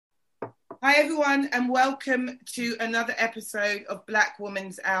Hi everyone, and welcome to another episode of Black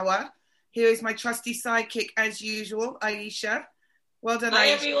Woman's Hour. Here is my trusty sidekick as usual, Aisha. Well done, Hi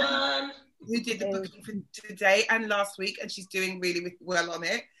Aisha, everyone. who did the booking for today and last week, and she's doing really well on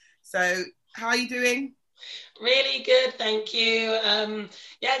it. So, how are you doing? Really good, thank you.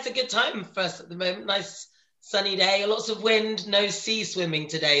 It's a good time for us at the moment. Nice sunny day, lots of wind, no sea swimming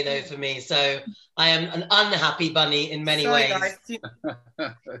today though for me. So I am an unhappy bunny in many ways. Guys.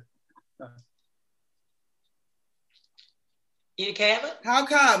 You okay, Emma? How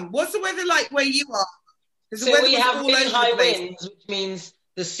come? What's the weather like where you are? So we have really high winds, which means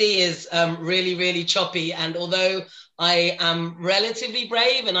the sea is really, really choppy. And although I am relatively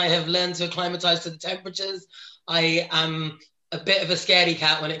brave and I have learned to acclimatize to the temperatures, I am a bit of a scaredy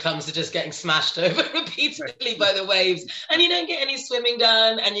cat when it comes to just getting smashed over repeatedly by the waves. And you don't get any swimming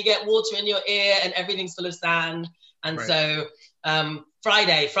done, and you get water in your ear, and everything's full of sand. And so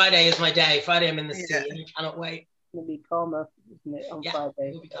Friday is my day. Friday I'm in the sea, and I cannot wait. It'll be calmer, isn't it, on Friday?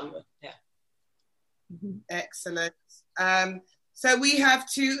 It'll be calmer. Yeah. Excellent. So we have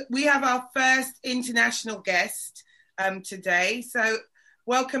our first international guest today. So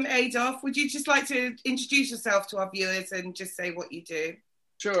welcome, Adolph. Would you just like to introduce yourself to our viewers and just say what you do?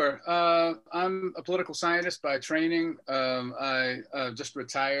 Sure. I'm a political scientist by training. I just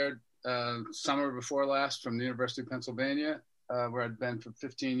retired summer before last from the University of Pennsylvania, where I'd been for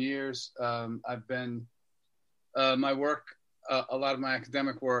 15 years. I've been my work, a lot of my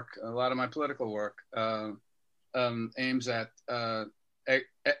academic work, a lot of my political work aims at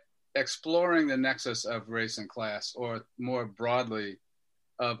exploring the nexus of race and class, or more broadly,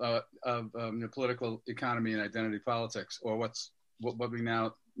 of the political economy and identity politics, or what we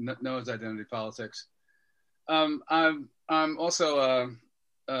now know as identity politics. I'm also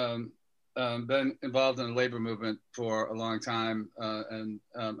been involved in the labor movement for a long time, and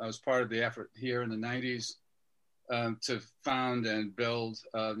I was part of the effort here in the 90s to found and build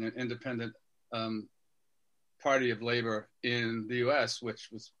an independent party of labor in the U.S., which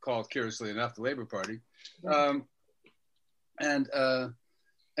was called, curiously enough, the Labor Party.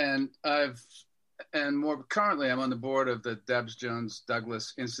 And more currently, I'm on the board of the Debs Jones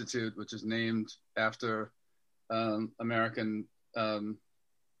Douglas Institute, which is named after American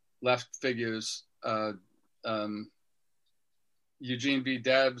left figures, Eugene V.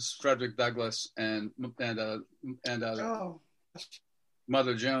 Debs, Frederick Douglass, and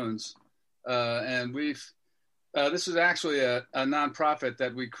Mother Jones. And this is actually a nonprofit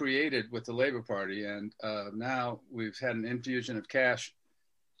that we created with the Labor Party, and now we've had an infusion of cash,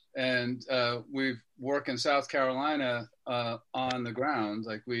 and we work in South Carolina on the ground.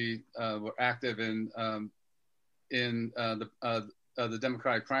 Like we were active in the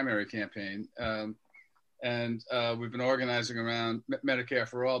Democratic primary campaign, and we've been organizing around Medicare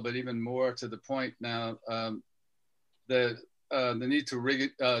for all, but even more to the point now, the need to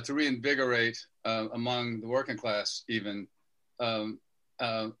reinvigorate among the working class, even the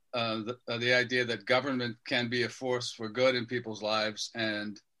idea that government can be a force for good in people's lives,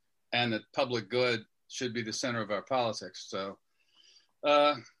 and that public good should be the center of our politics. So,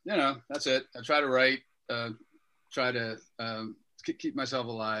 that's it. I try to write, try to keep myself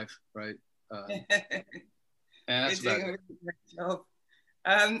alive, right? And that's about it.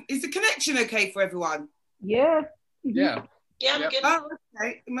 Is the connection okay for everyone? Yeah. Yeah, I'm good. Oh,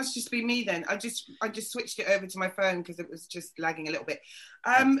 okay. It must just be me then. I just switched it over to my phone because it was just lagging a little bit.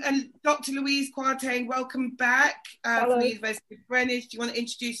 And Dr. Louise Kwarteng, welcome back from the University of Greenwich. Do you want to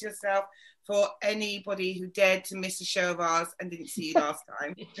introduce yourself for anybody who dared to miss a show of ours and didn't see you last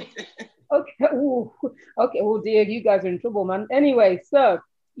time? Okay. Ooh. Okay. Oh dear, you guys are in trouble, man. Anyway, so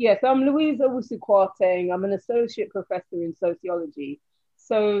yes, I'm Louise Owusu Kwarteng. I'm an associate professor in sociology.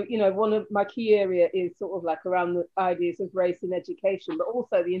 So, one of my key area is sort of like around the ideas of race and education, but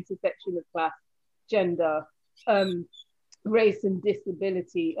also the intersection of class, gender, race and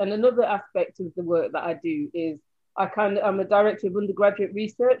disability. And another aspect of the work that I do is I'm a director of undergraduate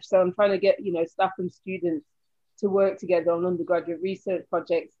research. So I'm trying to get, staff and students to work together on undergraduate research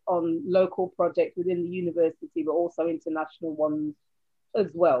projects, on local projects within the university, but also international ones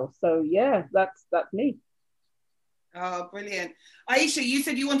as well. So yeah, that's me. Oh, brilliant. Aisha, you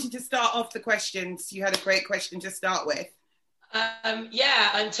said you wanted to start off the questions. You had a great question to start with. I'm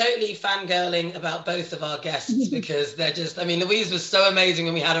totally fangirling about both of our guests because they're just, Louise was so amazing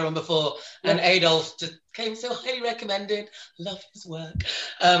when we had her on before, and Adolph just came so highly recommended. Love his work.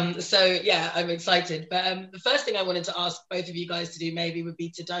 I'm excited. But the first thing I wanted to ask both of you guys to do maybe would be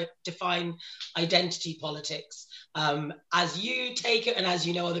to define identity politics as you take it and as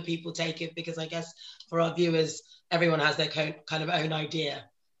other people take it, because I guess for our viewers, everyone has their kind of own idea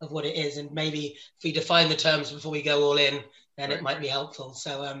what it is, and maybe if we define the terms before we go all in, then it might be helpful.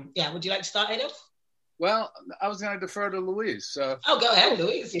 So, would you like to start, Adolph? Well, I was going to defer to Louise. So. Oh, go ahead,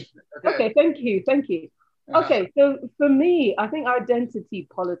 Louise. Okay, thank you. Okay, so for me, I think identity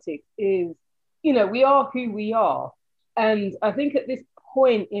politics is, we are who we are. And I think at this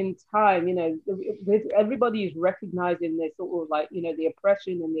point in time, everybody is recognizing their sort of like, the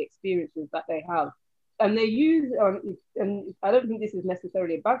oppression and the experiences that they have. And they use, and I don't think this is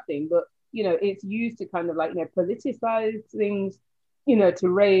necessarily a bad thing, but, it's used to kind of like, politicize things, to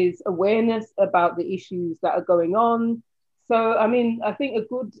raise awareness about the issues that are going on. So, I mean, I think a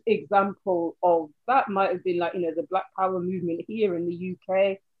good example of that might have been like, the Black Power movement here in the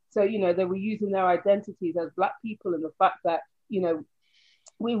UK. So, they were using their identities as Black people and the fact that,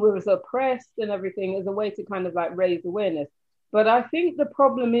 we were as oppressed and everything as a way to kind of like raise awareness. But I think the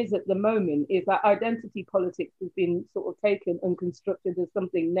problem is at the moment is that identity politics has been sort of taken and constructed as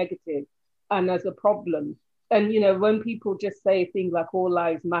something negative and as a problem. And, when people just say things like all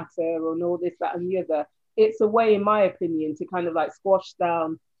lives matter and all this, that, and the other, it's a way, in my opinion, to kind of like squash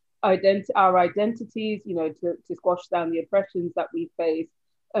down our identities, to squash down the oppressions that we face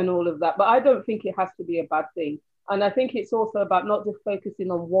and all of that. But I don't think it has to be a bad thing. And I think it's also about not just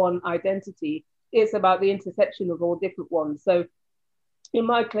focusing on one identity, it's about the intersection of all different ones. So in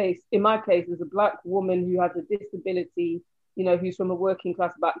my case, as a Black woman who has a disability, who's from a working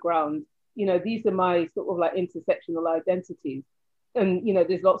class background, these are my sort of like intersectional identities. And,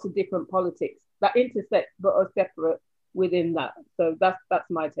 there's lots of different politics that intersect but are separate within that. So that's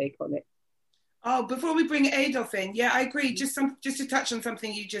my take on it. Oh, before we bring Adolph in, yeah, I agree. Just to touch on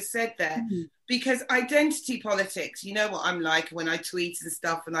something you just said there, because identity politics, you know what I'm like when I tweet and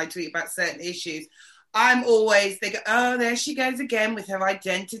stuff and I tweet about certain issues. They go, oh, there she goes again with her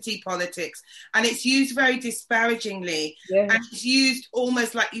identity politics. And it's used very disparagingly. Yeah. And it's used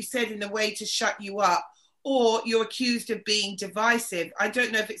almost like you said in a way to shut you up, or you're accused of being divisive. I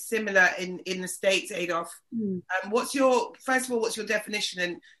don't know if it's similar in the States, Adolph. What's your definition,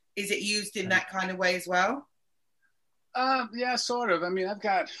 and is it used in that kind of way as well? Yeah, sort of. I mean, I've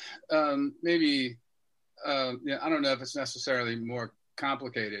got maybe, I don't know if it's necessarily more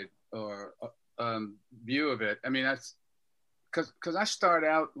complicated or view of it. I mean, that's because I start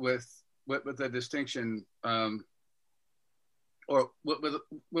out with the distinction or with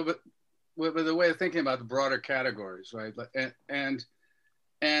the way of thinking about the broader categories, right? And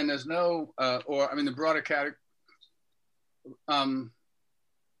there's no, the broader category,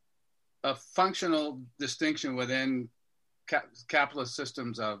 a functional distinction within capitalist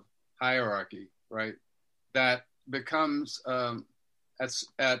systems of hierarchy, right? That becomes at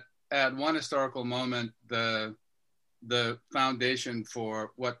one historical moment the foundation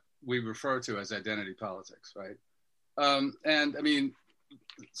for what we refer to as identity politics, right? And I mean,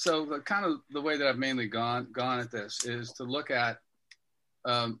 so the kind of the way that I've mainly gone at this is to look at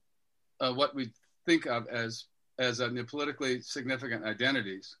what we think of as politically significant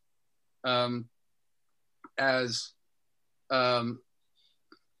identities. As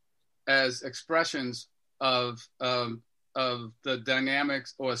expressions of the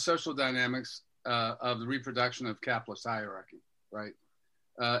dynamics or social dynamics of the reproduction of capitalist hierarchy, right?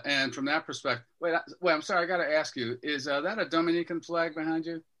 And from that perspective, wait, I'm sorry, I got to ask you: is that a Dominican flag behind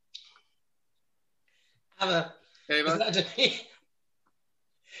you? Ava. You're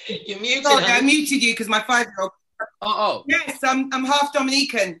muted. Sorry, I muted you because my 5-year-old. Oh. Yes, I'm half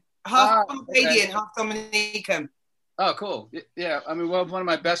Dominican. Half Canadian, half Dominican. Oh, cool. Yeah, I mean, well, one of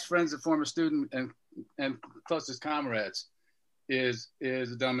my best friends, a former student and closest comrades, is a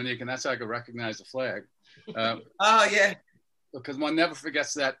Dominican. That's how I could recognize the flag. Oh yeah, because one never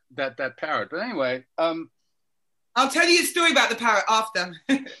forgets that parrot. But anyway, I'll tell you a story about the parrot after.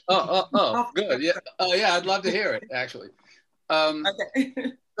 Oh, good. Yeah, yeah, I'd love to hear it actually. Okay.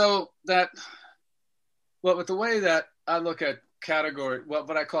 So with the way that I look at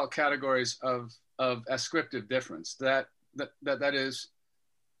what I call categories of ascriptive difference, that is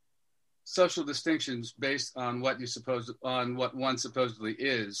social distinctions based on what one supposedly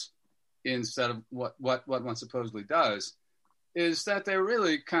is instead of what one supposedly does, is that they're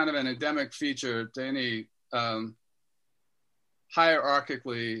really kind of an endemic feature to any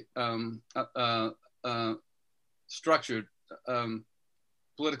hierarchically structured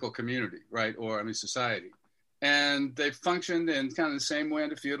political community, right? Or society. And they functioned in kind of the same way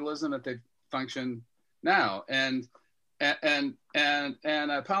under feudalism that they function now. And I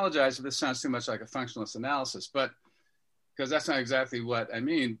apologize if this sounds too much like a functionalist analysis, but because that's not exactly what I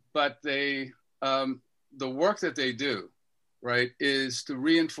mean. But the work that they do, right, is to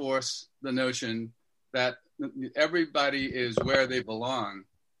reinforce the notion that everybody is where they belong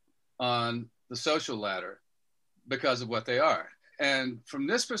on the social ladder because of what they are. And from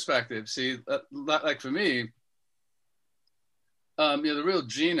this perspective, see, like for me, the real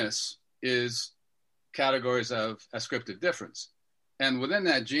genus is categories of ascriptive difference. And within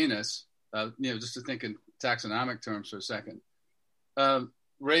that genus, just to think in taxonomic terms for a second,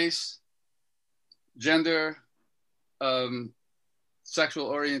 race, gender, sexual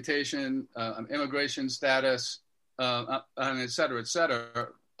orientation, immigration status, and et cetera,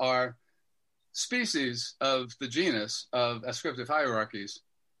 are species of the genus of ascriptive hierarchies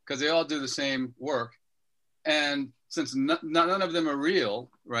because they all do the same work. And since none of them are real,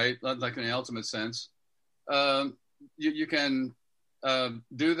 right, like in the ultimate sense, you can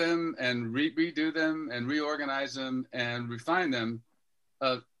do them and redo them and reorganize them and refine them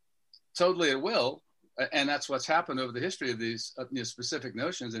totally at will. And that's what's happened over the history of these specific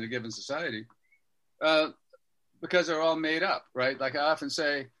notions in a given society, because they're all made up, right? Like I often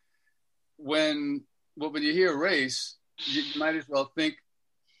say, when you hear race, you might as well think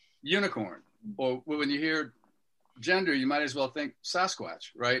unicorn, or when you hear gender, you might as well think Sasquatch,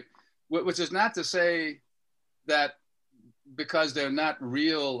 right? Which is not to say that because they're not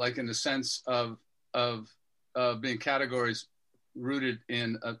real, like in the sense of being categories rooted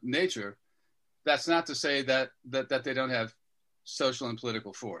in nature, that's not to say that they don't have social and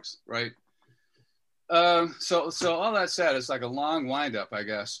political force, right? So all that said, it's like a long windup, I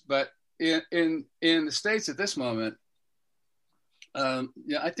guess. But in the States at this moment, I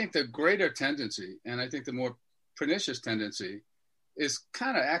think the greater tendency, and I think the more pernicious tendency, is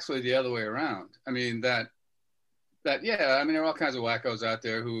kind of actually the other way around. I mean there are all kinds of wackos out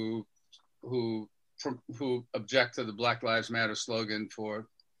there who object to the Black Lives Matter slogan for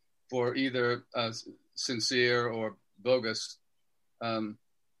either sincere or bogus. I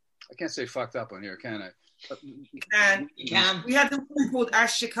can't say fucked up on here, can I? You can. We had a woman called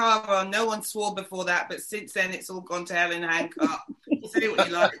Ash Shikara. No one swore before that, but since then it's all gone to hell in a handcart. Say what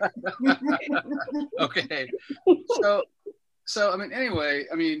you like. Okay. So anyway,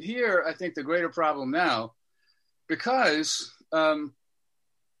 here I think the greater problem now, because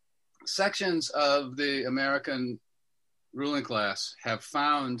sections of the American ruling class have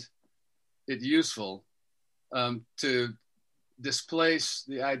found it useful to displace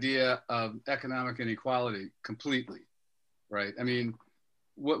the idea of economic inequality completely, right? I mean,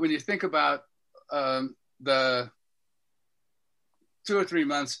 when you think about the 2 or 3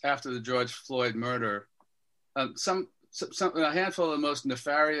 months after the George Floyd murder, a handful of the most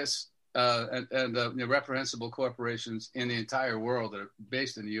nefarious and reprehensible corporations in the entire world that are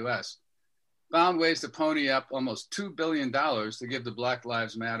based in the U.S. found ways to pony up almost $2 billion to give to Black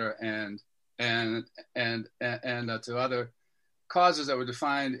Lives Matter and to other causes that were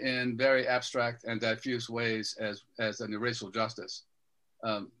defined in very abstract and diffuse ways as the racial justice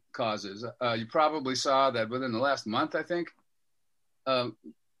causes. You probably saw that within the last month, I think,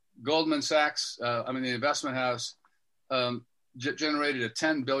 Goldman Sachs, the investment house, generated a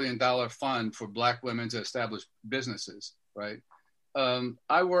 $10 billion fund for Black women to establish businesses, right?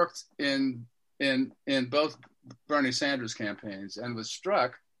 I worked in both Bernie Sanders campaigns and was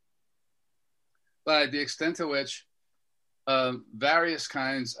struck by the extent to which various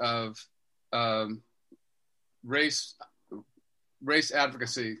kinds of race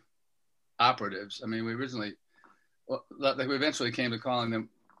advocacy operatives. We eventually came to calling them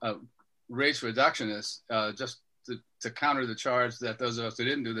race reductionists, just to counter the charge that those of us who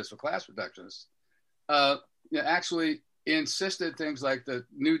didn't do this were class reductionists. Actually insisted things like the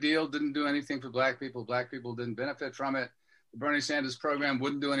New Deal didn't do anything for Black people. Black people didn't benefit from it. The Bernie Sanders program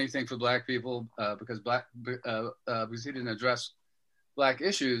wouldn't do anything for Black people because he didn't address Black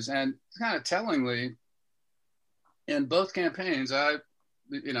issues. And kind of tellingly, in both campaigns, I,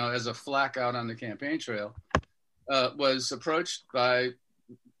 as a flack out on the campaign trail, was approached by,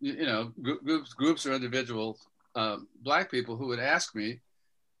 groups or individuals, Black people who would ask me,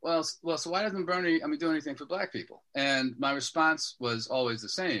 well, so why doesn't Bernie do anything for Black people? And my response was always the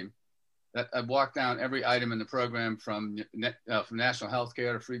same. That I walked down every item in the program from national health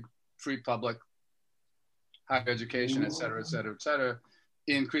care to free public higher education, et cetera,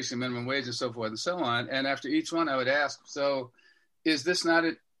 increasing minimum wage and so forth and so on. And after each one, I would ask, so is this not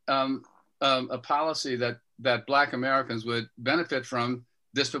a policy that Black Americans would benefit from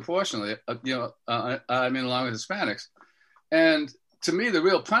disproportionately, along with Hispanics? And to me, the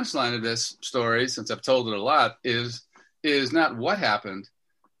real punchline of this story, since I've told it a lot, is not what happened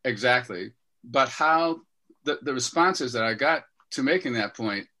exactly, but how the responses that I got to making that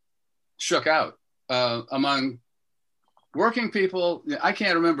point shook out among working people. I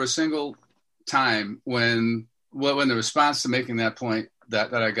can't remember a single time when the response to making that point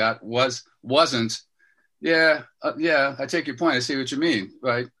that I got wasn't. Yeah, I take your point. I see what you mean,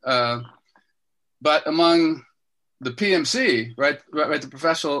 right? But among the PMC, right, the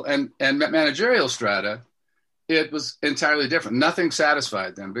professional and managerial strata, it was entirely different. Nothing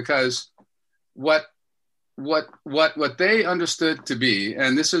satisfied them, because what they understood to be,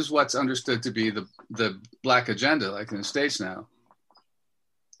 and this is what's understood to be the Black agenda, like in the States now,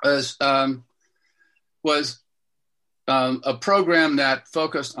 was a program that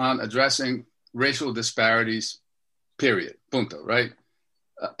focused on addressing racial disparities, period, punto, right?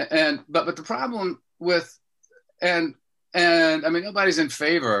 But the problem with, and I mean, nobody's in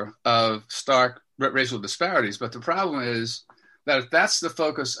favor of stark racial disparities, but the problem is that if that's the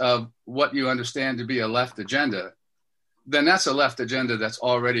focus of what you understand to be a left agenda, then that's a left agenda that's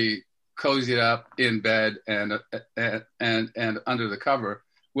already cozied up in bed and under the cover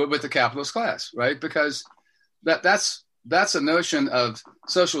with the capitalist class, right? Because that's a notion of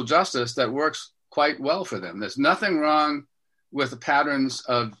social justice that works quite well for them. There's nothing wrong with the patterns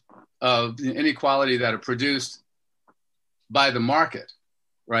of inequality that are produced by the market,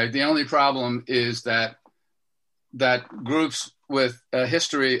 right? The only problem is that groups with a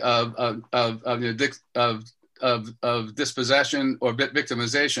history of dispossession or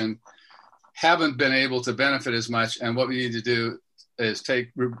victimization haven't been able to benefit as much. And what we need to do is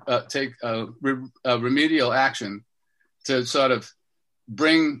take remedial action to sort of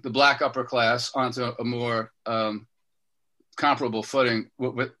bring the Black upper class onto a more comparable footing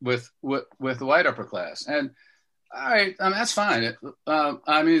with the white upper class. And all right, I mean, that's fine.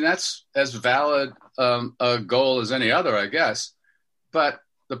 I mean, that's as valid a goal as any other, I guess. But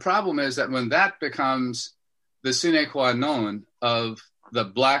the problem is that when that becomes the sine qua non of the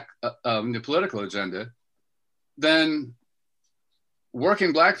Black the political agenda, then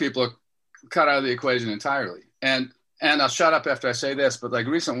working Black people are cut out of the equation entirely. And I'll shut up after I say this, but like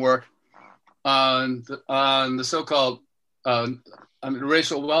recent work on the so-called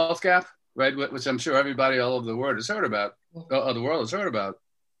racial wealth gap, right, which I'm sure everybody all over the world has heard about,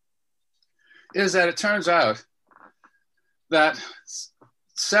 is that it turns out that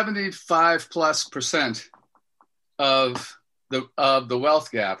 75+% of the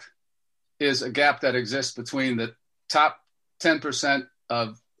wealth gap is a gap that exists between the top 10%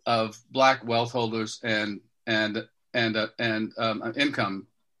 of Black wealth holders and income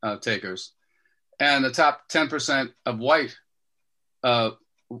takers, and the top 10% of white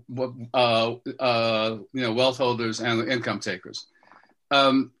wealth holders and income takers.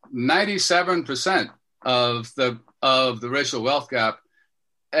 97% of the racial wealth gap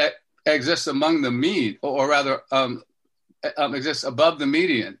exists among the mean, or rather exists above the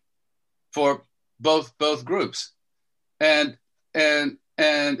median for both groups. And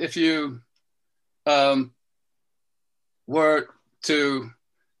if you were to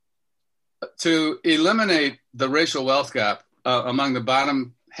eliminate the racial wealth gap among the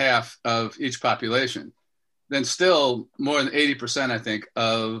bottom half of each population, then still more than 80%, I think,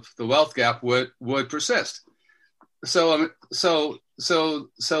 of the wealth gap would persist. So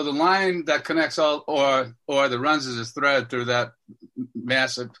the line that connects all, or that runs as a thread through that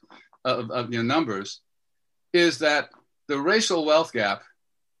mass of numbers, is that the racial wealth gap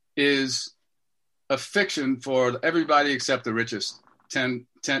is a fiction for everybody except the richest 10%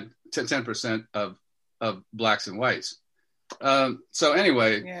 of Blacks and whites. So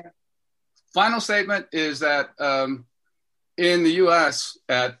anyway, yeah. Final statement is that in the U.S.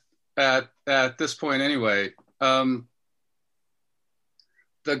 at this point anyway, the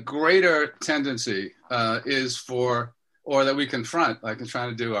greater tendency is for, or that we confront, like in trying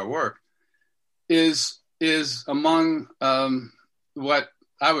to do our work, is among what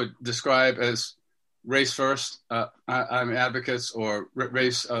I would describe as race first. I'm advocates or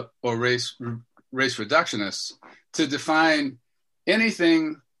race reductionists to define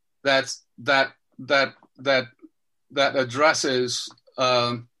anything that addresses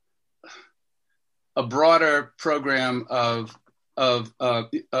a broader program of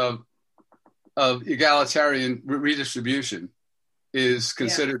egalitarian redistribution is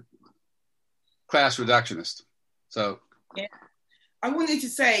considered class reductionist. So yeah. I wanted to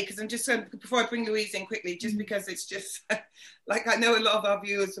say, because I'm just before I bring Louise in quickly, just because it's just like I know a lot of our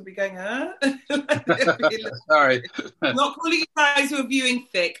viewers will be going, huh? Sorry. I'm not calling you guys who are viewing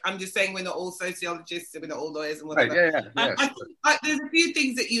thick. I'm just saying we're not all sociologists and we're not all lawyers and whatever. Right, yeah. I think there's a few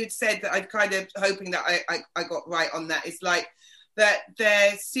things that you had said that I'm kind of hoping that I got right on that. It's like that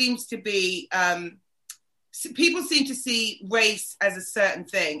there seems to be people seem to see race as a certain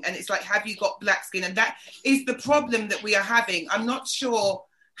thing, and it's like, have you got black skin? And that is the problem that we are having. I'm not sure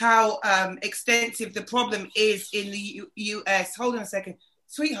how extensive the problem is in the US. Hold on a second.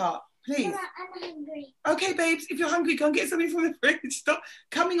 Sweetheart, please. Mama, I'm hungry. Okay, babes, if you're hungry, go and get something from the fridge. Stop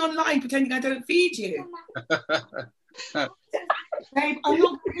coming online pretending I don't feed you. Babe, I'm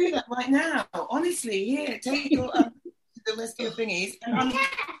not going to do that right now. Honestly, here, take your the rest of your thingies. And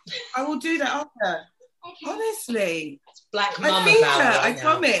I will do that after. Okay. Honestly. It's Black I Mama's feed hour her, right I now.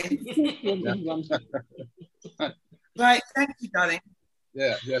 promise. Right, thank you, darling.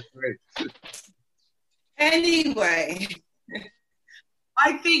 Yeah, great. Anyway,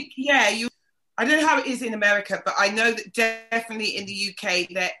 I think, I don't know how it is in America, but I know that definitely in the UK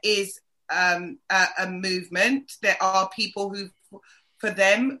there is a movement. There are people who, for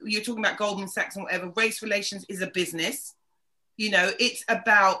them, you're talking about Goldman Sachs and whatever, race relations is a business. It's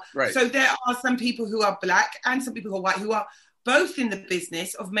about, right. So there are some people who are black and some people who are white who are both in the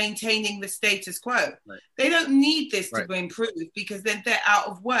business of maintaining the status quo. Right. They don't need this right. to improve because then they're out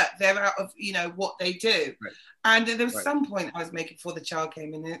of work. They're out of, what they do. Right. And there was some point I was making before the child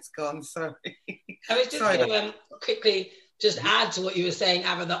came in and it's gone. Sorry. I was just going to quickly just add to what you were saying,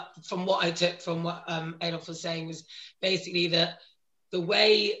 Ava, that from what I took from what Adolph was saying was basically that the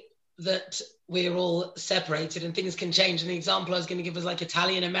way that we're all separated and things can change. And the example I was going to give was like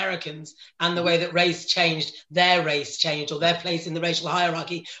Italian Americans and the way that race changed, their race changed or their place in the racial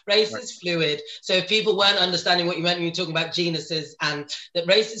hierarchy. Race is fluid. So if people weren't understanding what you meant when you were talking about genuses and that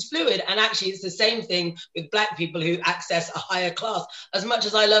race is fluid, and actually it's the same thing with black people who access a higher class. As much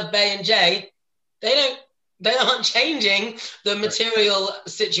as I love Bay and Jay, they aren't changing the material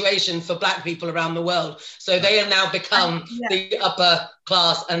situation for black people around the world. So they have now become the upper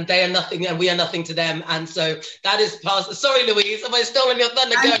class and they are nothing and we are nothing to them. And so that is past. Sorry, Louise, have I stolen your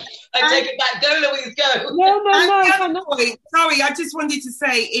thunder? I take it back. Go, Louise, go. No. Sorry, I just wanted to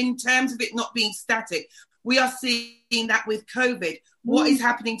say in terms of it not being static, we are seeing that with COVID. What is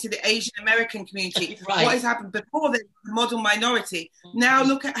happening to the Asian American community? Right. What has happened before the model minority? Now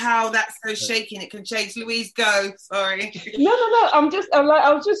look at how that's so shaking. It can change. Louise, go. Sorry. No. I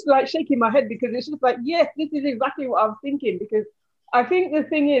was just like shaking my head because it's just like, yes, this is exactly what I was thinking. Because I think the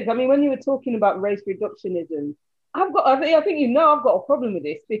thing is, I mean, when you were talking about race reductionism, I think I've got a problem with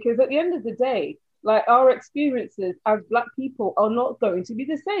this because at the end of the day, like our experiences as black people are not going to be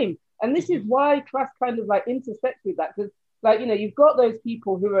the same. And this is why class kind of like intersects with that. Because like, you've got those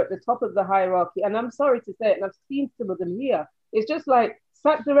people who are at the top of the hierarchy. And I'm sorry to say it, and I've seen some of them here. It's just like,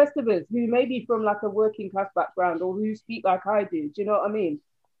 sack the rest of us who may be from like a working class background or who speak like I do. Do you know what I mean?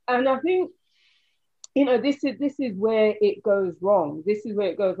 And I think, this is where it goes wrong. This is where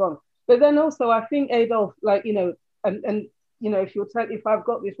it goes wrong. But then also, I think, Adolph, like, if I've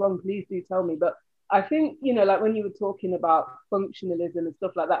got this wrong, please do tell me. But I think, like when you were talking about functionalism and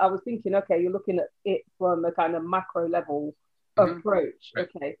stuff like that, I was thinking, okay, you're looking at it from a kind of macro level approach. Right.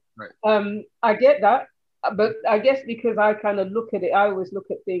 Okay. Right. I get that. But I guess because I kind of look at it, I always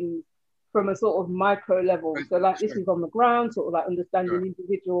look at things from a sort of micro level. So like this is on the ground, sort of like understanding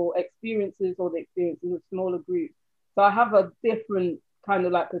individual experiences or the experiences of smaller groups. So I have a different kind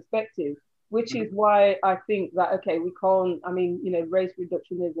of like perspective, which is why I think that, okay, we can't, race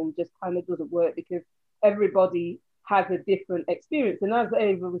reductionism just kind of doesn't work because everybody has a different experience. And as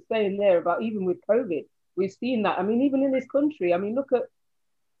Ava was saying there about even with COVID, we've seen that. I mean, even in this country, look at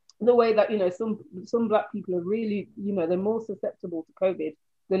the way that, some black people are really, they're more susceptible to COVID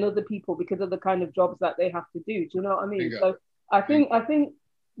than other people because of the kind of jobs that they have to do. Do you know what I mean? So I think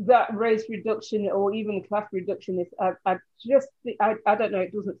that race reduction or even class reduction is, I don't know,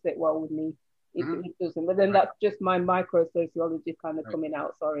 it doesn't sit well with me. It doesn't. But then that's just my micro sociology kind of coming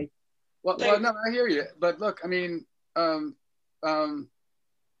out. Sorry. Well, no, I hear you. But look,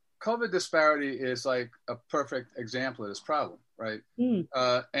 COVID disparity is like a perfect example of this problem, right?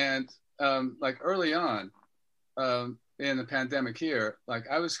 Like early on in the pandemic here, like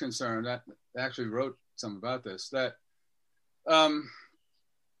I was concerned, I actually wrote some about this, that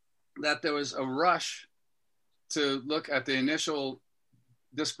there was a rush to look at the initial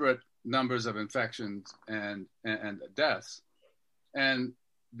disparate numbers of infections and deaths and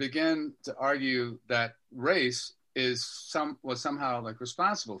begin to argue that race was somehow like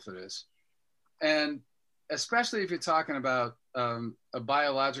responsible for this. And especially if you're talking about a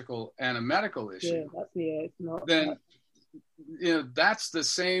biological and a medical issue, it's not. Then that's the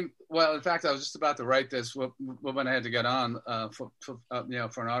same. Well, in fact, I was just about to write this when I had to get on for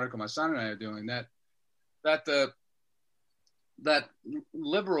an article my son and I are doing that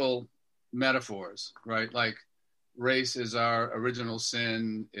liberal metaphors, right? Like race is our original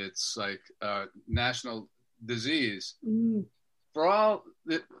sin. It's like national disease. For all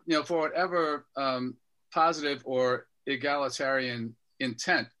for whatever positive or egalitarian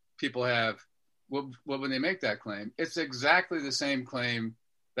intent people have when they make that claim. It's exactly the same claim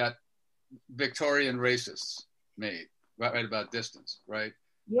that Victorian racists made, right about distance, right?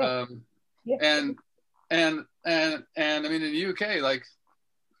 Yeah. And I mean, in the UK, like,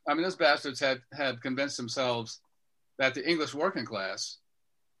 I mean, those bastards had convinced themselves that the English working class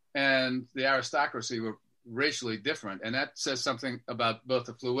and the aristocracy were racially different. And that says something about both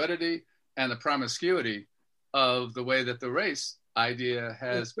the fluidity and the promiscuity of the way that the race idea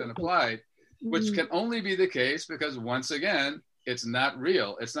has been applied, which can only be the case because, once again, it's not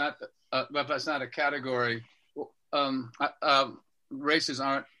real. It's not, it's not a category. Races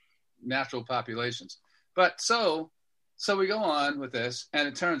aren't natural populations. But so we go on with this, and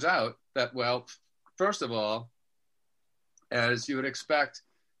it turns out that, well, first of all, as you would expect,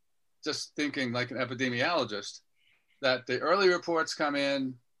 just thinking like an epidemiologist, that the early reports come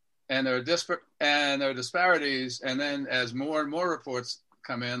in, and there are disparities, and then as more and more reports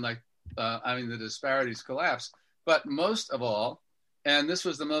come in, like the disparities collapse. But most of all, and this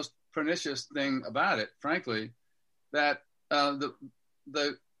was the most pernicious thing about it, frankly, that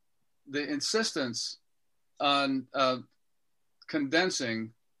the insistence on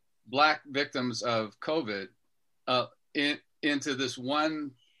condensing Black victims of COVID into this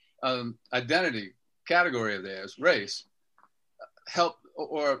one identity category of theirs, race, helped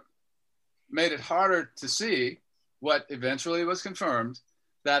or made it harder to see what eventually was confirmed,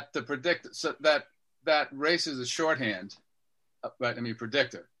 that that race is a shorthand, right? I mean,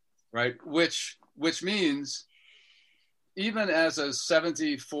 predictor, right? Which means even as a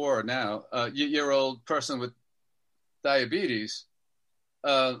 74 now year old person with diabetes,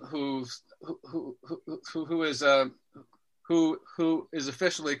 who is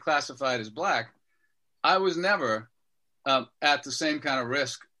officially classified as Black, I was never at the same kind of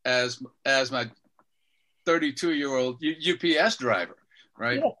risk as my 32-year-old UPS driver,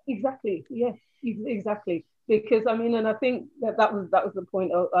 right? Yeah, exactly. Yeah, exactly. Because I mean, and I think that was the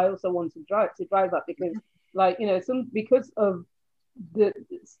point I also wanted to drive at, because, like, you know, because of the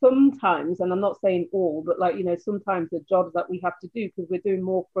sometimes, and I'm not saying all, but, like, you know, sometimes the jobs that we have to do, because we're doing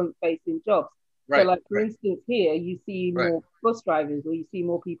more front-facing jobs. Right. So, like, for instance, here you see more bus drivers, or you see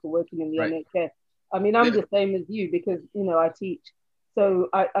more people working in the NHS. I mean, I'm the same as you, because, you know, I teach, so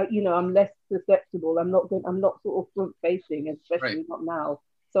I you know, I'm less susceptible. I'm not sort of front-facing, especially not now.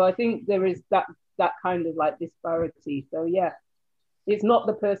 So I think there is that kind of, like, disparity. So yeah, it's not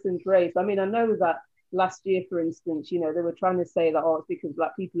the person's race. I mean, I know that last year, for instance, you know, they were trying to say that, it's because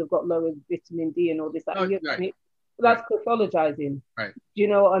Black people have got lower vitamin D and all this. That's pathologizing. Right. Do you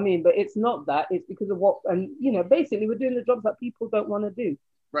know what I mean? But it's not that. It's because of what, and, you know, basically we're doing the jobs that people don't want to do.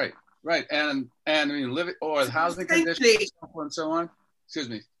 Right. And I mean, living or housing conditions and so on. Excuse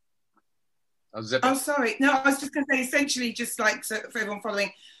me. Oh, sorry. No, I was just going to say, essentially, just like, so for everyone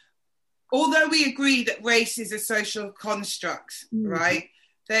following, although we agree that race is a social construct, right?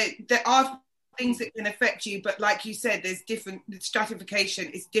 There are things that can affect you, but like you said, there's different stratification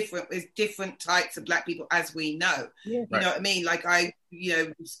is different. There's different types of Black people, as we know. Yeah. You know what I mean? Like,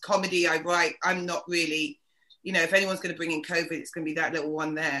 comedy, I write. I'm not really, you know, if anyone's going to bring in COVID, it's going to be that little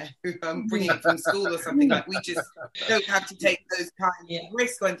one there who I'm bringing it from school or something. Like, we just don't have to take those kinds of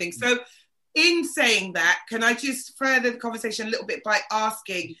risks on things. So, in saying that, can I just further the conversation a little bit by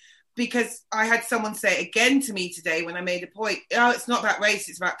asking, because I had someone say it again to me today when I made a point, it's not about race,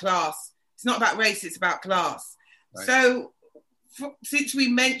 it's about class. It's not about race, it's about class. Right. So since we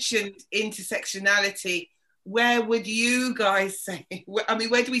mentioned intersectionality, where would you guys say, I mean,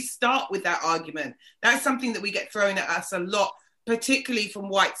 where do we start with that argument? That's something that we get thrown at us a lot, particularly from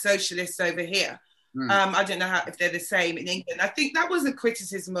white socialists over here. I don't know if they're the same in England. I think that was a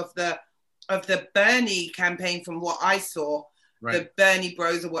criticism of the Bernie campaign, from what I saw, the Bernie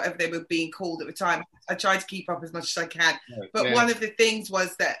bros, or whatever they were being called at the time. I tried to keep up as much as I can. But one of the things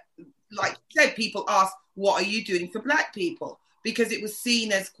was that, like you said, people asked, what are you doing for Black people? Because it was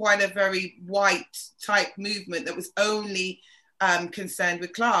seen as quite a very white type movement that was only concerned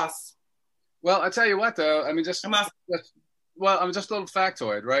with class. Well, I tell you what, though, I mean, just a little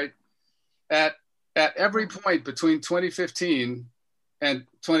factoid, right? At every point between 2015 and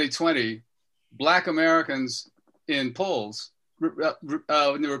 2020, Black Americans in polls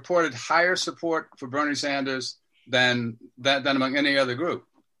reported higher support for Bernie Sanders than among any other group,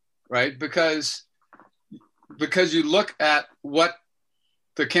 right? Because you look at what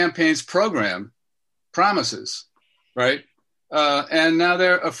the campaign's program promises, right? And now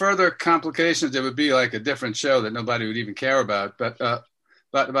there are further complications. There would be like a different show that nobody would even care about, but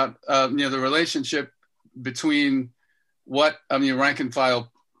about the relationship between what rank and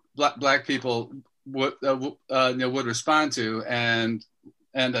file Black people would respond to, and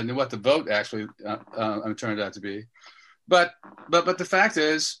and what the vote actually turned out to be. But the fact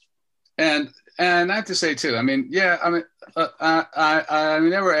is, and I have to say too, I mean, yeah, I mean,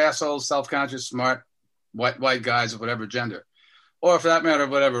 there were assholes, self-conscious, smart, white guys of whatever gender, or for that matter,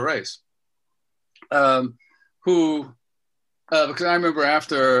 whatever race, who, because I remember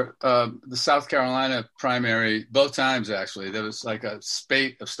after the South Carolina primary, both times actually, there was like a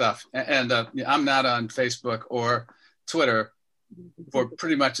spate of stuff. And I'm not on Facebook or Twitter for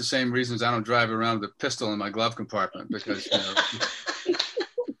pretty much the same reasons I don't drive around with a pistol in my glove compartment, because,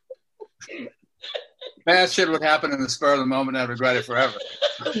 bad shit would happen in the spur of the moment and I'd regret it forever.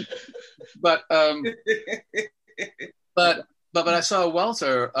 But I saw a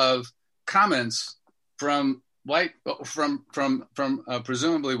welter of comments from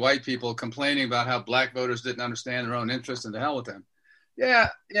presumably white people complaining about how black voters didn't understand their own interests, and to hell with them. Yeah.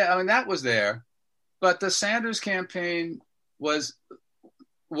 I mean, that was there, but the Sanders campaign was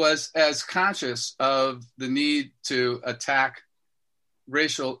as conscious of the need to attack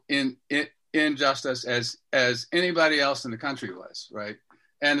racial injustice as anybody else in the country was, right?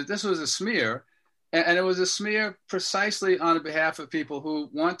 And this was a smear, and it was a smear precisely on behalf of people who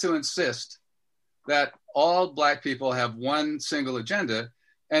want to insist that all black people have one single agenda,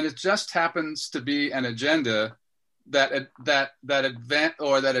 and it just happens to be an agenda that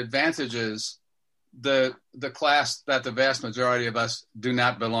advantages the class that the vast majority of us do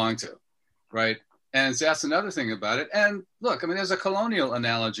not belong to, right? And so that's another thing about it. And look, I mean, there's a colonial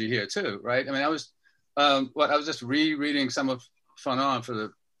analogy here too, right? I mean, I was just rereading some of Fanon for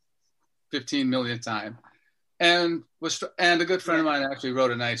the 15 millionth time, and a good friend of mine actually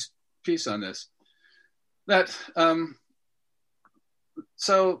wrote a nice piece on this. That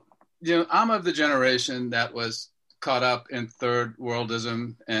so I'm of the generation that was caught up in third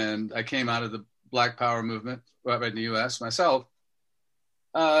worldism, and I came out of the Black Power movement right in the U.S. myself,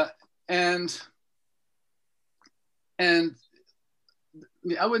 and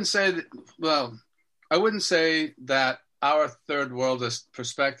I wouldn't say that our third worldist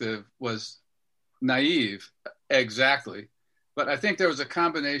perspective was naive exactly, but I think there was a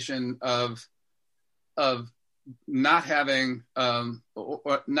combination of not having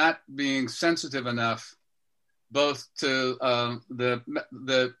or not being sensitive enough both to the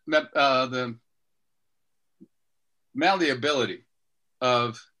malleability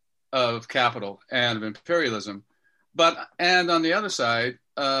of capital and of imperialism, and on the other side,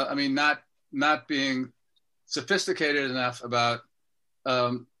 I mean, not being sophisticated enough about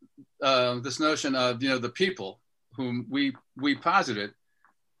this notion of the people whom we posited,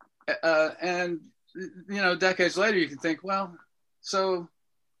 and decades later you can think, well, so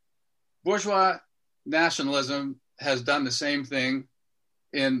bourgeois nationalism has done the same thing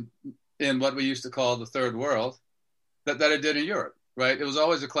in what we used to call the third world that it did in Europe, right? It was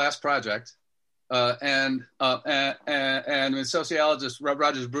always a class project, and sociologist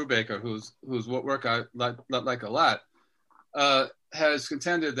Rogers Brubaker, whose work I like a lot, has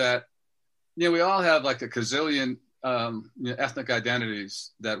contended that we all have like a gazillion ethnic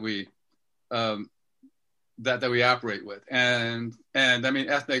identities that we that we operate with, and I mean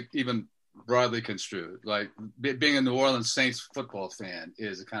ethnic even broadly construed, like being a New Orleans Saints football fan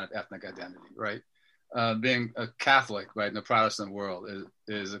is a kind of ethnic identity, right? Being a Catholic, right, in the Protestant world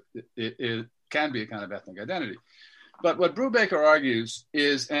it can be a kind of ethnic identity. But what Brubaker argues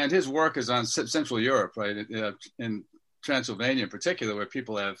is, and his work is on Central Europe, right, in Transylvania in particular, where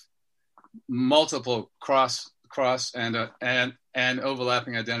people have multiple cross and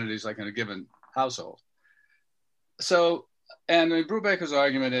overlapping identities, like in a given household. So, and Brubaker's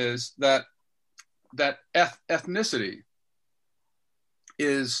argument is that ethnicity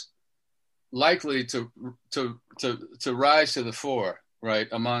is likely to rise to the fore, right,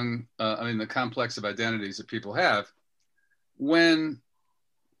 among the complex of identities that people have when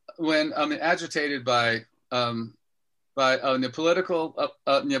agitated by political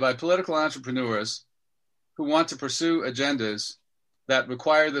entrepreneurs who want to pursue agendas that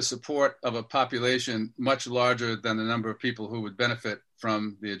require the support of a population much larger than the number of people who would benefit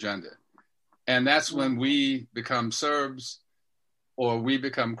from the agenda. And that's when we become Serbs, or we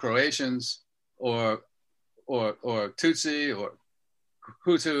become Croatians, or Tutsi, or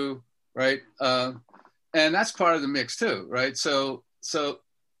Hutu, right? And that's part of the mix too, right? So,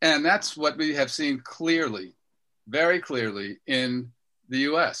 and that's what we have seen clearly, very clearly in the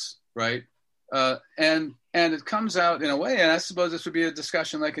U.S., right? And it comes out in a way, and I suppose this would be a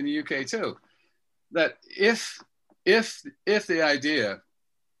discussion like in the UK too, that if the idea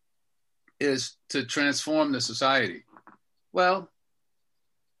is to transform the society, well,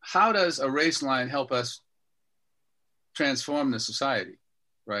 how does a race line help us transform the society?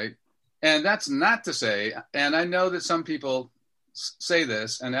 right? And that's not to say, and I know that some people say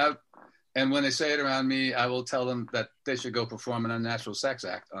this, and when they say it around me, I will tell them that they should go perform an unnatural sex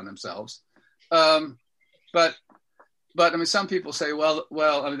act on themselves. But I mean, some people say, well,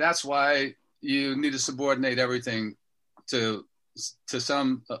 I mean, that's why you need to subordinate everything to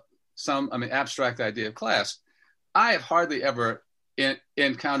some I mean, abstract idea of class. I have hardly ever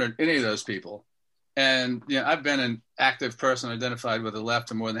encountered any of those people. And, you know, I've been an active person identified with the left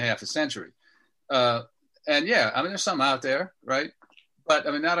for more than half a century. And yeah, I mean, there's some out there, right? But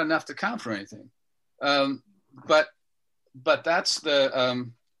I mean, not enough to count for anything. But that's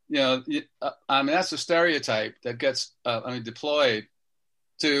the, you know, I mean, that's the stereotype that gets, deployed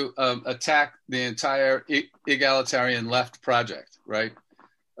to attack the entire egalitarian left project, right?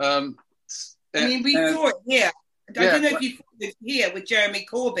 I mean, we saw it here. I don't know if you saw it here with Jeremy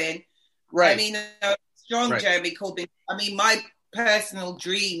Corbyn. Right. I mean, strong Jeremy Corbyn. I mean, my personal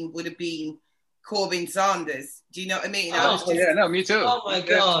dream would have been Corbyn Sanders. Do you know what I mean? Me too. Oh my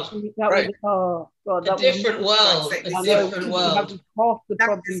God. Right. A different world. A different world. Half the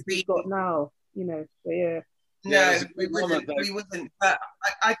problems we've got now, you know. So yeah. No, we wouldn't. But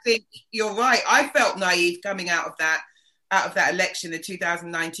I think you're right. I felt naive coming out of that election, the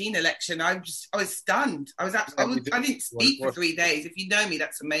 2019 election. I was stunned. I didn't speak for 3 days. If you know me,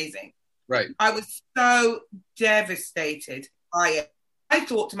 that's amazing. Right. I was so devastated by it. I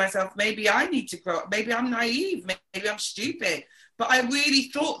thought to myself, maybe I need to grow up. Maybe I'm naive. Maybe I'm stupid. But I really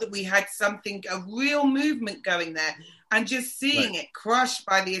thought that we had a real movement going there, and just seeing it crushed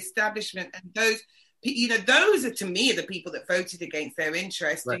by the establishment and those. You know, those are, to me, the people that voted against their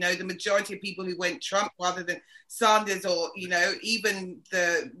interests. Right. You know, the majority of people who went Trump rather than Sanders, or, you know, even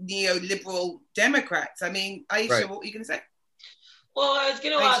the neoliberal Democrats. I mean, Aisha, what were you going to say? Well, I was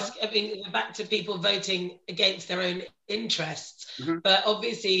going to ask, I mean, back to people voting against their own interests. Mm-hmm. But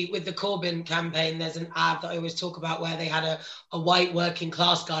obviously with the Corbyn campaign, there's an ad that I always talk about where they had a white working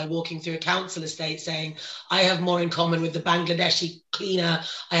class guy walking through a council estate saying, I have more in common with the Bangladeshi cleaner.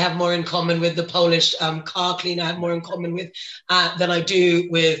 I have more in common with the Polish car cleaner. I have more in common with than I do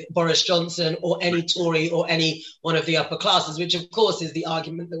with Boris Johnson or any Tory or any one of the upper classes, which of course is the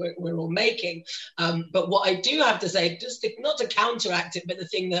argument that we're all making. But what I do have to say, just not to counteract it, but the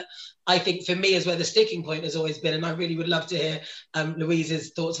thing that I think for me is where the sticking point has always been, and I really would love to hear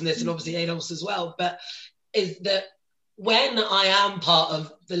Louise's thoughts on this, and obviously Adolph's as well, but is that when I am part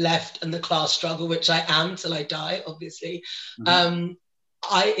of the left and the class struggle, which I am till I die, obviously,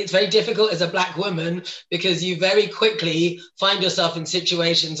 it's very difficult as a Black woman, because you very quickly find yourself in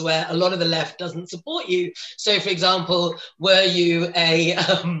situations where a lot of the left doesn't support you. So, for example, were you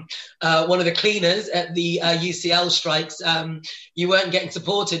one of the cleaners at the UCL strikes, you weren't getting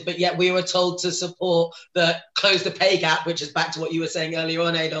supported, but yet we were told to support close the pay gap, which is back to what you were saying earlier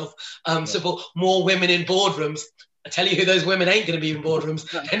on, Adolph, support more women in boardrooms. I tell you who those women ain't going to be in boardrooms.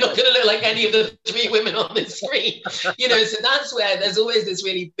 They're not going to look like any of the three women on this screen. You know, so that's where there's always this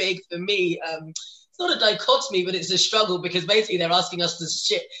really big, for me, it's not a dichotomy, but it's a struggle, because basically they're asking us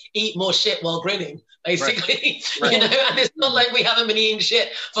to eat more shit while grinning, basically. Right. You know, and it's not like we haven't been eating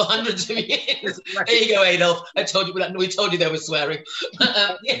shit for hundreds of years. Right. There you go, Adolph. We told you there was swearing.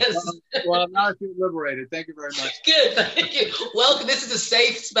 Yes. Well, now I feel liberated. Thank you very much. Good. Thank you. Welcome. This is a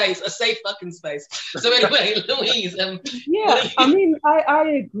safe space, a safe fucking space. So anyway, Louise. I mean,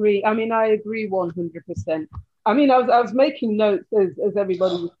 I agree. I mean, I agree 100%. I mean, I was making notes as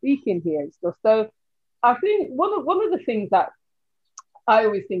everybody was speaking here and stuff. So I think one of the things that I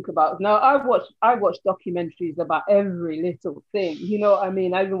always think about, now I watch documentaries about every little thing, you know what I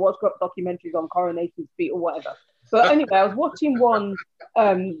mean? I even watch documentaries on Coronation Street or whatever. But anyway, I was watching one,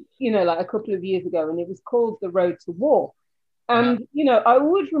 you know, like a couple of years ago, and it was called The Road to War. And, you know, I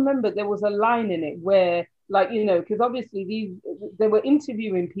always remember there was a line in it where, like, you know, because obviously they were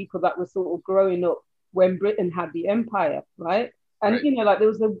interviewing people that were sort of growing up when Britain had the empire, right? And, you know, like there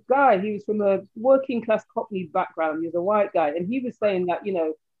was a guy, he was from a working class Cockney background, he was a white guy, and he was saying that, you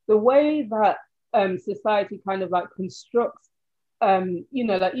know, the way that society kind of like constructs, you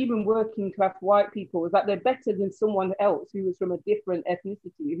know, like even working class white people, is that they're better than someone else who was from a different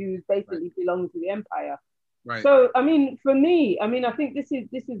ethnicity, who basically belonged to the empire. Right. So, I mean, for me, I mean, I think this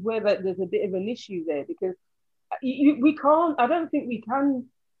is where there's a bit of an issue there, because I don't think we can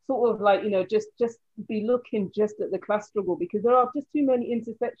sort of like, you know, just be looking just at the class struggle, because there are just too many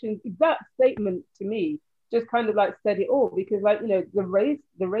intersections. That statement to me just kind of like said it all, because like, you know, the race,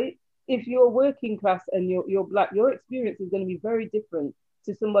 if you're working class and you're Black, your experience is going to be very different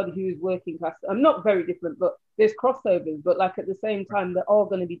to somebody who is working class. I'm not very different, but there's crossovers, but like at the same time, there are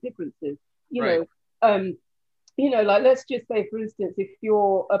going to be differences, you know. like let's just say, for instance, if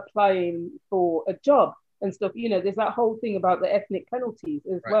you're applying for a job and stuff, there's that whole thing about the ethnic penalties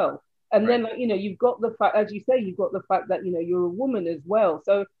as well. And then, you've got the fact, as you say, you've got the fact that, you're a woman as well.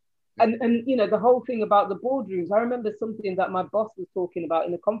 So, and the whole thing about the boardrooms, I remember something that my boss was talking about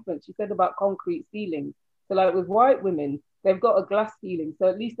in a conference. She said about concrete ceilings. So like with white women, they've got a glass ceiling, so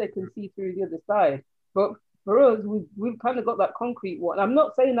at least they can see through the other side. But for us, we've kind of got that concrete one. I'm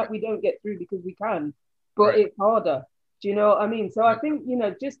not saying that we don't get through, because we can, but it's harder. Do you know what I mean? So I think,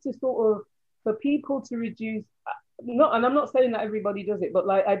 just to sort of, for people to reduce, and I'm not saying that everybody does it, but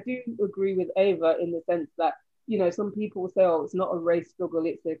like I do agree with Ava in the sense that, some people say, oh, it's not a race struggle,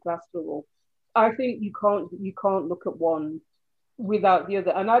 it's a class struggle. I think you can't look at one without the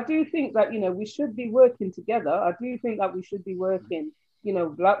other. And I do think that, we should be working together. I do think that we should be working,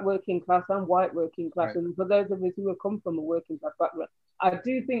 Black working class and white working class. And for those of us who have come from a working class background, I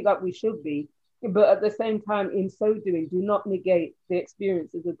do think that we should be. But at the same time, in so doing, do not negate the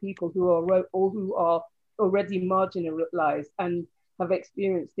experiences of people who are already marginalized and have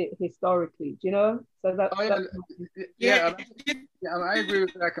experienced it historically. Do you know? So that. I agree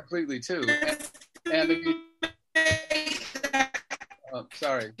with that completely too. And if you,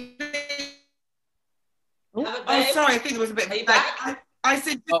 sorry. Oh, sorry. I think there was a bit. Are you back? I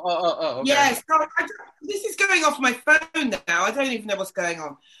said. Okay. Yes. This is going off my phone now. I don't even know what's going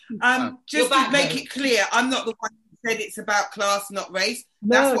on. Just to make it clear, I'm not the one who said it's about class, not race.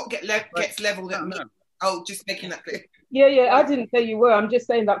 That's what gets leveled at me. Oh, just making that clear. Yeah. I didn't say you were. I'm just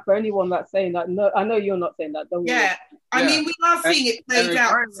saying that for anyone that's saying that. No, I know you're not saying that. Don't worry. I mean, we are seeing it played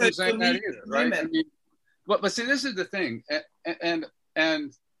out. So saying that either, right? I mean, but see, this is the thing, and I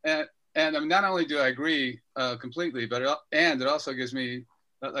mean, not only do I agree completely, but it also gives me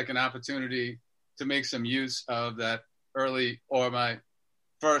like an opportunity to make some use of that early, or my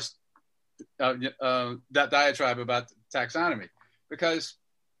first that diatribe about taxonomy, because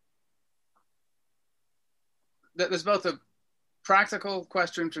there's both a practical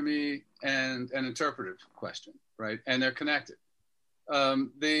question for me and an interpretive question, right? And they're connected.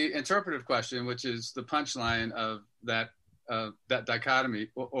 The interpretive question, which is the punchline of that dichotomy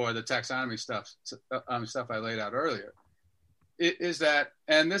or the taxonomy stuff I laid out earlier, is that,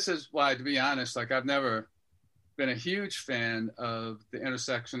 and this is why, to be honest, like I've never been a huge fan of the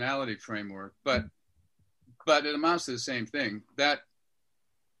intersectionality framework, but it amounts to the same thing. That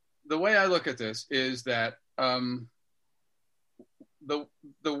the way I look at this is that the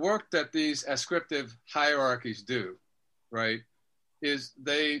work that these ascriptive hierarchies do, right, is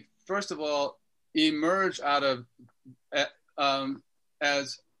they first of all emerge out of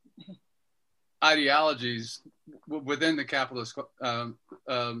as ideologies within the capitalist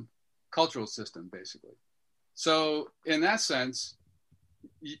cultural system, basically. So in that sense,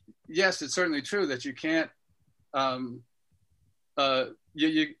 yes, it's certainly true that you can't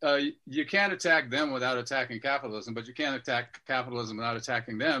you can't attack them without attacking capitalism, but you can't attack capitalism without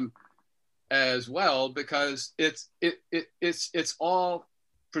attacking them as well, because it's all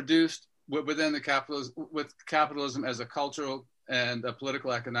produced within the capitalism, with capitalism as a cultural and a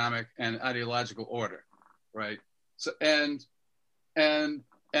political, economic, and ideological order, right? So and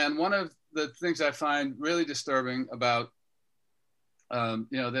one of the things I find really disturbing about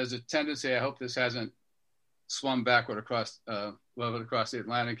there's a tendency, I hope this hasn't swum backward across the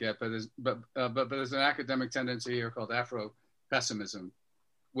Atlantic yet, but there's an academic tendency here called Afro-pessimism,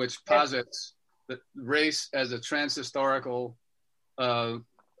 which posits that race as a transhistorical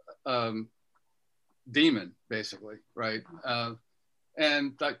demon, basically, right?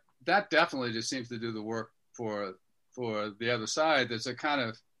 And that definitely just seems to do the work for the other side. There's a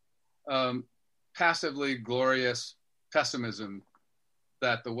kind of passively glorious pessimism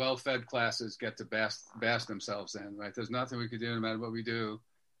that the well-fed classes get to bask themselves in, right? There's nothing we can do no matter what we do.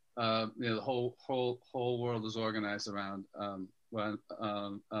 The whole world is organized around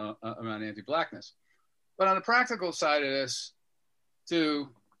anti-blackness. But on the practical side of this, too,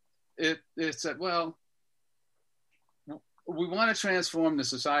 it's that, well, we want to transform the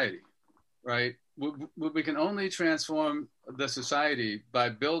society, right? We can only transform the society by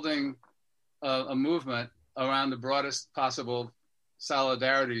building a movement around the broadest possible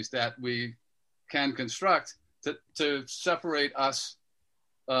solidarities that we can construct to separate us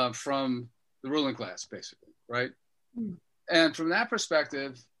from the ruling class, basically, right? Mm. And from that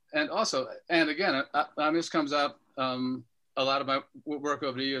perspective, and again, this comes up a lot of my work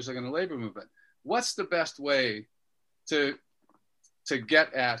over the years like in the labor movement. What's the best way to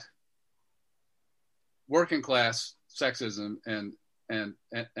get at working class sexism and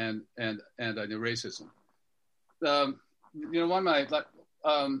racism? One of my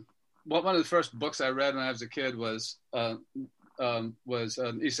one of the first books I read when I was a kid was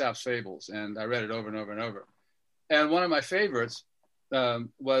Aesop's Fables, and I read it over and over and over. And one of my favorites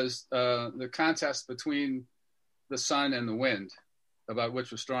was the contest between the sun and the wind about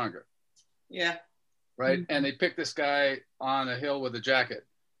which was stronger. Yeah. Right. Mm-hmm. And they picked this guy on a hill with a jacket,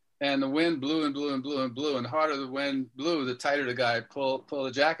 and the wind blew and blew and blew and blew. And the harder the wind blew, the tighter the guy pulled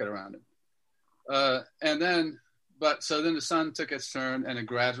the jacket around him. So then the sun took its turn, and it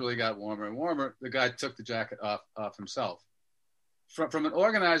gradually got warmer and warmer. The guy took the jacket off himself. From an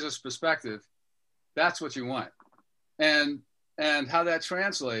organizer's perspective, that's what you want. And how that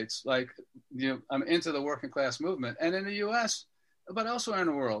translates, I'm into the working class movement, and in the U.S., but elsewhere in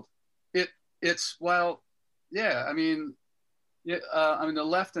the world, it's the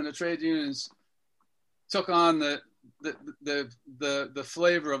left and the trade unions took on the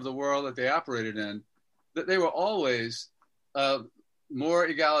flavor of the world that they operated in. That they were always more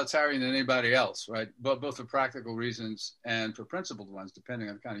egalitarian than anybody else, right? Both for practical reasons and for principled ones, depending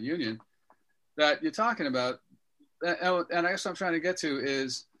on the kind of union that you're talking about. And I guess what I'm trying to get to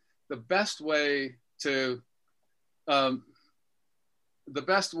is the best way to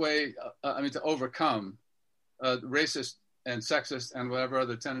overcome racist and sexist and whatever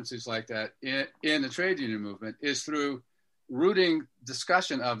other tendencies like that in the trade union movement is through rooting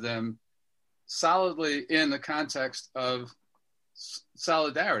discussion of them solidly in the context of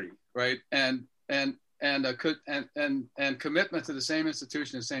solidarity, right? And commitment to the same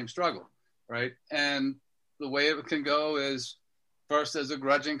institution, the same struggle, right? And the way it can go is first as a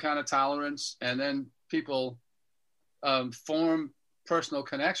grudging kind of tolerance, and then people form personal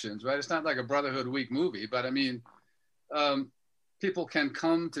connections, right? It's not like a Brotherhood Week movie, but I mean, people can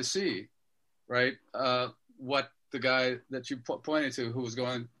come to see, right, what the guy that you pointed to who was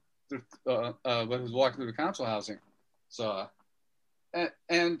going through, who's walking through the council housing saw.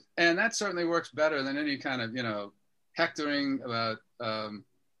 And that certainly works better than any kind of, hectoring about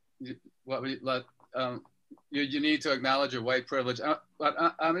you need to acknowledge your white privilege. But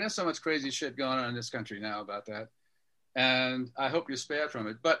there's so much crazy shit going on in this country now about that, and I hope you're spared from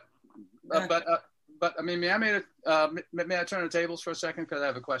it. But I mean, may I turn the tables for a second, because I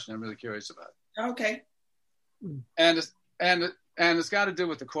have a question I'm really curious about. Okay. And it's got to do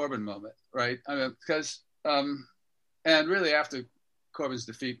with the Corbyn moment, right? I mean, because and really after Corbyn's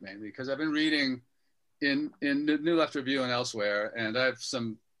defeat mainly, because I've been reading in the New Left Review and elsewhere, and I have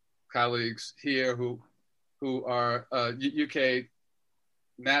some colleagues here who are UK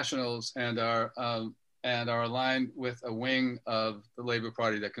nationals and are aligned with a wing of the Labour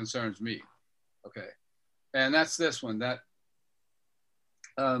Party that concerns me. Okay, and that's this one that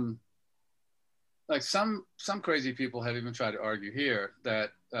like some crazy people have even tried to argue here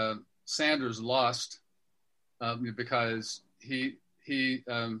that Sanders lost because he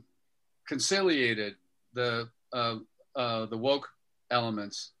conciliated the woke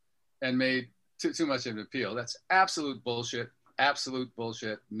elements and made too much of an appeal. That's absolute bullshit.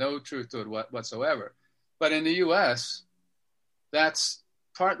 No truth to it whatsoever. But in the U.S., that's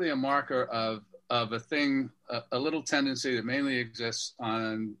partly a marker of a thing, a little tendency that mainly exists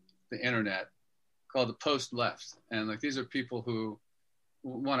on the internet called the post-left. And like these are people who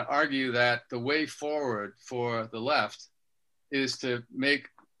want to argue that the way forward for the left is to make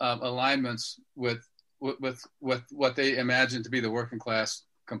alignments with what they imagine to be the working class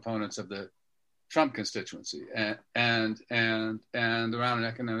components of the Trump constituency and around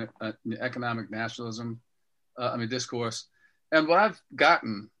an economic nationalism, discourse. And what I've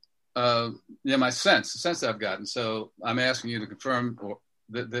gotten, my sense, the sense that I've gotten, so I'm asking you to confirm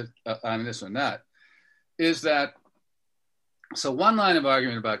on this or not, is that, so one line of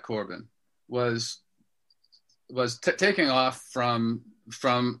argument about Corbyn was taking off from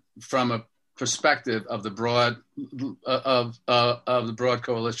a perspective of the broad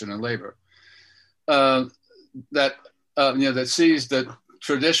coalition in labor that sees the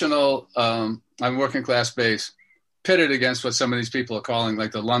traditional working class base pitted against what some of these people are calling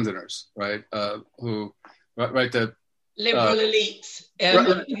like the Londoners, right? The liberal elites,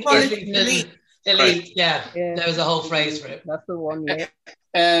 elite. Yeah, there was a whole phrase for it. That's the one. Yeah,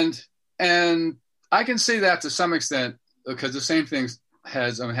 and I can see that to some extent because the same things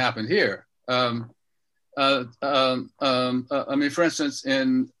has happened here. For instance,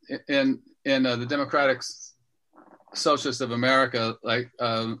 in the Democratic Socialists of America, like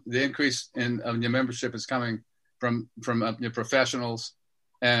the increase in your membership is coming from your professionals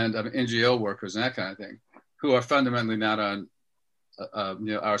and NGO workers and that kind of thing, who are fundamentally not on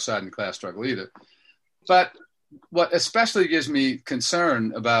our side in the class struggle either. But what especially gives me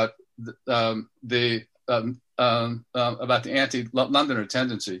concern about the anti-Londoner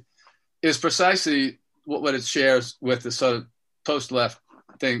tendency is precisely what it shares with the sort of post-left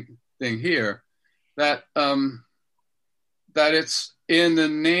thing here, that that it's in the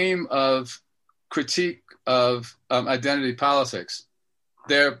name of critique of identity politics.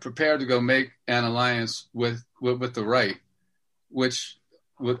 They're prepared to go make an alliance with the right, which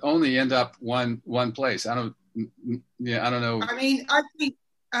would only end up one place. I don't know. I mean, I think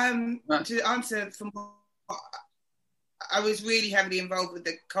to answer from, I was really heavily involved with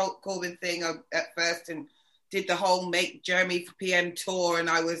the Corbyn thing at first, and did the whole Make Jeremy for PM tour, and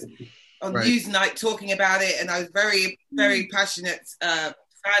I was on Newsnight talking about it, and I was very, very passionate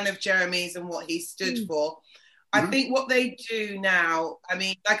fan of Jeremy's and what he stood for. I think what they do now, I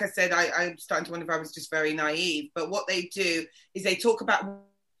mean, like I said, I'm starting to wonder if I was just very naive, but what they do is they talk about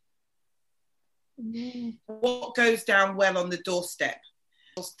what goes down well on the doorstep.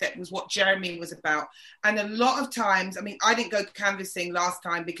 Doorstep was what Jeremy was about. And a lot of times, I mean, I didn't go canvassing last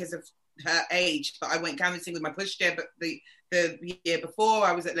time because of her age, but I went canvassing with my pushchair, but the year before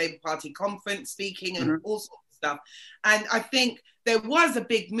I was at Labour Party conference speaking and all sorts of stuff. And I think there was a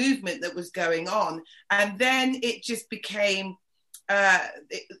big movement that was going on, and then it just became,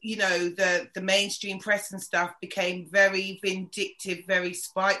 the mainstream press and stuff became very vindictive, very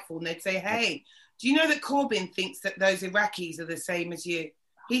spiteful, and they'd say, hey, do you know that Corbyn thinks that those Iraqis are the same as you?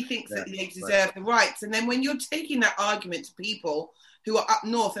 He thinks that they deserve the rights. And then when you're taking that argument to people who are up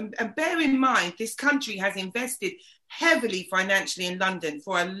north, and bear in mind, this country has invested heavily financially in London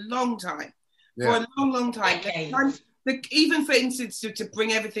for a long time, for a long, long time. Even, for instance, to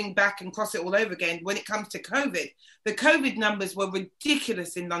bring everything back and cross it all over again, when it comes to COVID, the COVID numbers were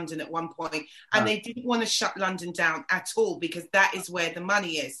ridiculous in London at one point, and they didn't want to shut London down at all because that is where the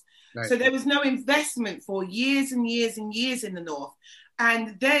money is. Right. So there was no investment for years and years and years in the north.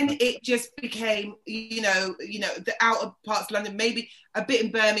 And then it just became, the outer parts of London, maybe a bit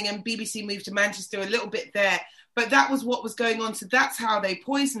in Birmingham, BBC moved to Manchester, a little bit there. But that was what was going on. So that's how they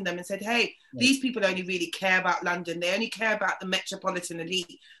poisoned them and said, hey, these people only really care about London. They only care about the metropolitan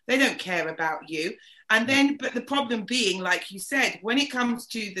elite. They don't care about you. And then, but the problem being, like you said, when it comes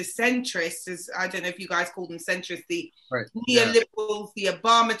to the centrists, as I don't know if you guys call them centrists, the neoliberals, the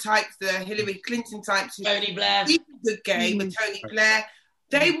Obama types, the Hillary Clinton types, Tony Blair, good game with Tony Blair,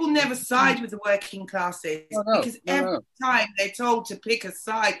 they will never side with the working classes because every time they're told to pick a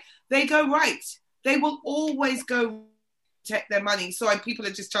side, they go right. They will always go protect their money. Sorry, people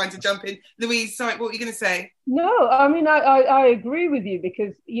are just trying to jump in. Louise, sorry, what were you going to say? No, I mean, I agree with you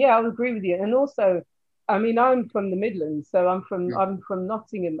because, I agree with you. And also, I mean, I'm from the Midlands, so I'm from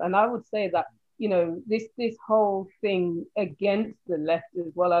Nottingham. And I would say that, this whole thing against the left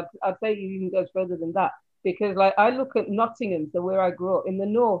as well, I'd say it even goes further than that. Because, like, I look at Nottingham, so where I grew up, in the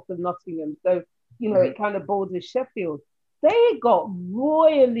north of Nottingham, so, it kind of borders Sheffield. They got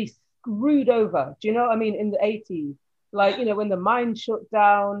royally screwed over, do you know what I mean, in the 80s, like, when the mine shut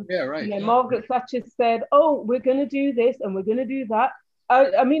down, Margaret Thatcher said, oh, we're going to do this and we're going to do that.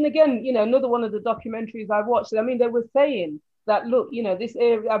 I mean, again, another one of the documentaries I watched, I mean, they were saying that, look, this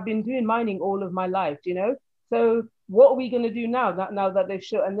area, I've been doing mining all of my life, so what are we going to do now that they've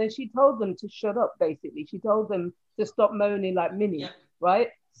shut? And then she told them to shut up, basically. She told them to stop moaning like Minnie, right?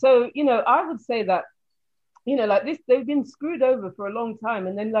 So, I would say that, like this, they've been screwed over for a long time.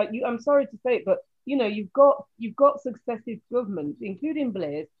 And then, like, I'm sorry to say it, but, you've got successive governments, including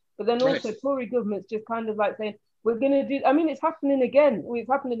Blair's, but then also Tory governments just kind of like saying, we're going to do, I mean, it's happening again. It's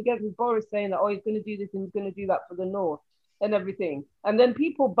happening again with Boris saying that, he's going to do this and he's going to do that for the North and everything. And then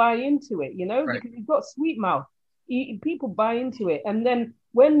people buy into it, because you've got sweet mouth. People buy into it. And then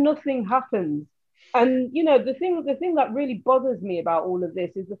when nothing happens, and, the thing that really bothers me about all of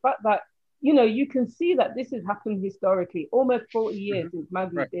this is the fact that, you can see that this has happened historically, almost 40 years since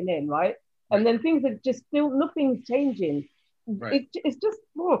Maggie's been in, right? And then things are just still, nothing's changing. It's just,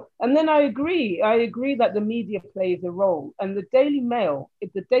 and then I agree that the media plays a role. And the Daily Mail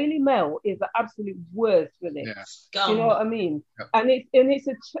is the absolute worst for this. Yeah. You know what I mean? Yeah. And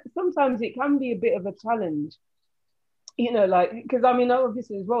sometimes it can be a bit of a challenge. Like, because I mean,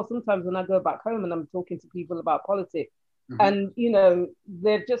 obviously as well, sometimes when I go back home and I'm talking to people about politics, and,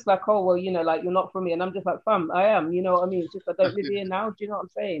 they're just like, oh, well, like, you're not from me. And I'm just like, fam, I am, you know what I mean? It's just, I don't live here now. Do you know what I'm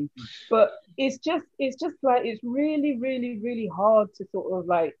saying? But it's just like, it's really, really, really hard to sort of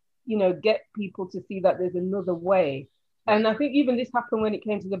like, get people to see that there's another way. And I think even this happened when it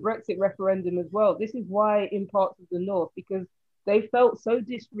came to the Brexit referendum as well. This is why in parts of the North, because they felt so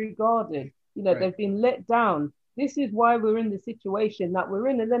disregarded, they've been let down. This is why we're in the situation that we're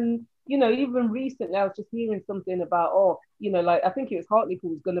in. And then, even recently, I was just hearing something about, like, I think it was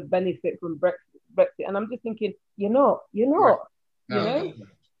Hartlepool was going to benefit from Brexit. And I'm just thinking, you're not.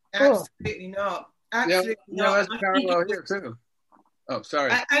 Absolutely not. Absolutely not. That's parallel here too. Oh,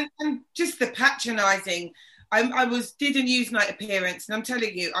 sorry. And just the patronising. I did a Newsnight appearance, and I'm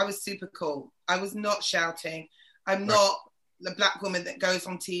telling you, I was super cool. I was not shouting. I'm not the black woman that goes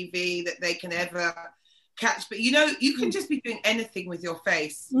on TV that they can ever catch. But you can just be doing anything with your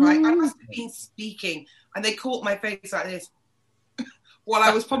face, right? I must have been speaking, and they caught my face like this while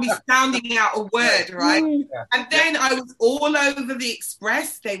I was probably sounding out a word, right? And then I was all over the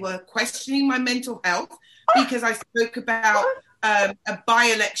Express. They were questioning my mental health because I spoke about a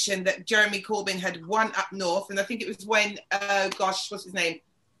by-election that Jeremy Corbyn had won up north. And I think it was when, what's his name?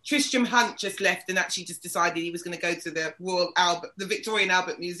 Tristram Hunt just left and actually just decided he was going to go to the the Victoria and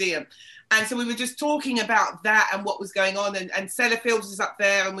Albert Museum. And so we were just talking about that and what was going on. And Sellafields was up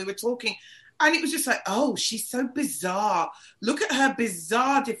there and we were talking. And it was just like, oh, she's so bizarre. Look at her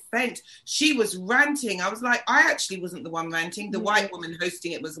bizarre defense. She was ranting. I was like, I actually wasn't the one ranting. The white woman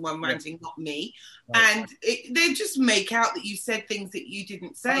hosting it was the one ranting, not me. And they just make out that you said things that you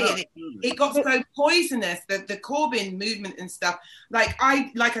didn't say. And it got so poisonous, the Corbyn movement and stuff. Like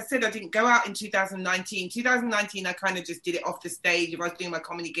I said, I didn't go out in 2019. 2019, I kind of just did it off the stage. If I was doing my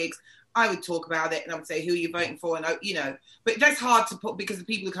comedy gigs, I would talk about it and I would say, who are you voting for? And but that's hard to put because the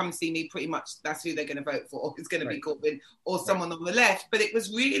people who come and see me, pretty much that's who they're going to vote for. It's going to be Corbyn or someone on the left. But it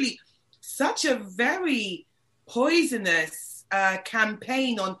was really such a very poisonous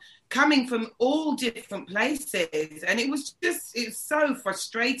campaign on coming from all different places. And it was so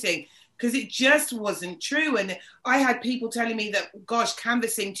frustrating because it just wasn't true. And I had people telling me that, gosh,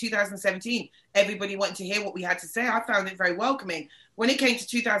 canvassing 2017, everybody wanted to hear what we had to say. I found it very welcoming. When it came to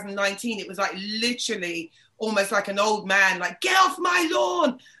 2019, it was like literally almost like an old man, like, get off my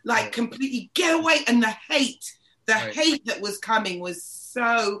lawn, like completely get away. And the hate that was coming was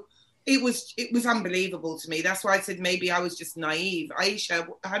so, it was unbelievable to me. That's why I said maybe I was just naive. Aisha,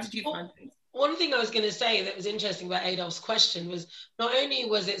 how did you find things? One thing I was going to say that was interesting about Adolph's question was not only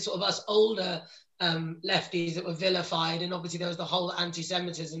was it sort of us older lefties that were vilified, and obviously there was the whole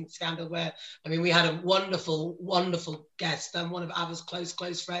anti-Semitism scandal where, I mean, we had a wonderful, wonderful guest, one of Ava's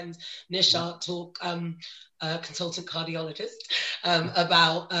close friends, Nishat, talk, consultant cardiologist,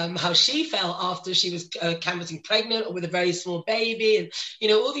 about how she felt after she was canvassing pregnant or with a very small baby. And,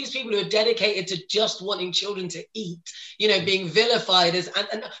 all these people who are dedicated to just wanting children to eat, being vilified as,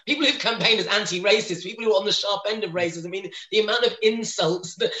 and people who've campaigned as anti-racist, people who are on the sharp end of racism. I mean, the amount of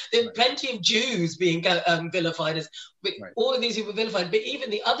insults, there are plenty of Jews being vilified as, all of these people vilified. But even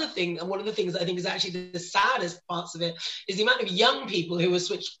the other thing, and one of the things I think is actually the saddest parts of it, is the amount of young people who were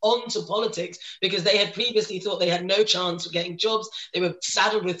switched on to politics because they had previously thought they had no chance of getting jobs. They were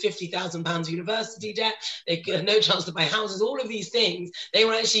saddled with £50,000 university debt. They had no chance to buy houses. All of these things, they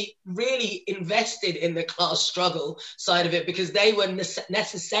were actually really invested in the class struggle side of it because they were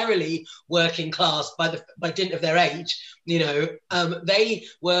necessarily working class by dint of their age. They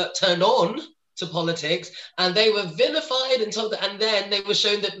were turned on to politics and they were vilified and told that, and then they were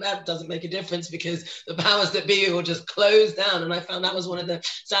shown that doesn't make a difference because the powers that be will just close down. And I found that was one of the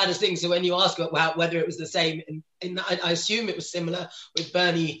saddest things. So when you ask about whether it was the same, I assume it was similar with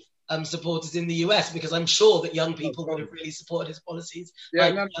Bernie supporters in the US, because I'm sure that young people would have really supported his policies.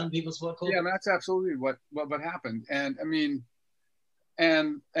 Young people support Corbyn. Yeah, that's absolutely what happened. And I mean,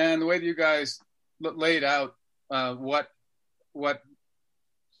 and the way that you guys laid out what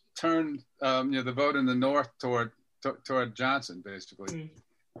turned the vote in the North toward Johnson, basically,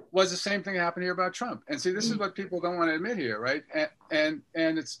 was the same thing that happened here about Trump. And see, this is what people don't want to admit here, right? And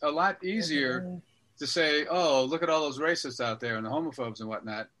it's a lot easier to say, oh, look at all those racists out there and the homophobes and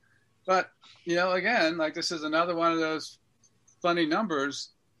whatnot. But, again, like this is another one of those funny numbers.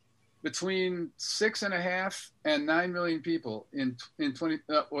 Between 6.5 and 9 million people in 20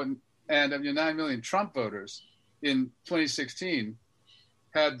 and 9 million Trump voters in 2016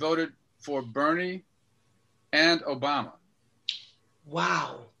 had voted for Bernie and Obama.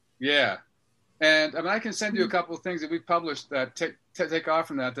 Wow. Yeah. And I mean, I can send you a couple of things that we published that take off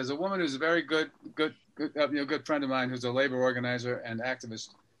from that. There's a woman who's a very good friend of mine who's a labor organizer and activist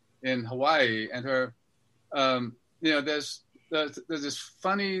in Hawaii. And her, there's this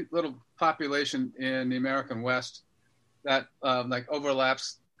funny little population in the American West that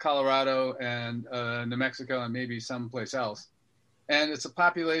overlaps Colorado and New Mexico and maybe someplace else. And it's a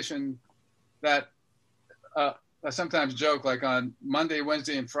population that I sometimes joke, like on Monday,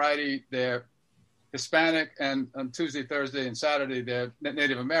 Wednesday, and Friday, they're Hispanic, and on Tuesday, Thursday, and Saturday, they're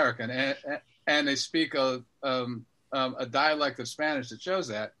Native American. And they speak a dialect of Spanish that shows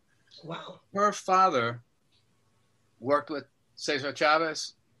that. Wow. Her father worked with Cesar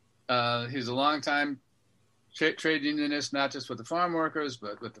Chavez. He's a longtime trade unionists, not just with the farm workers,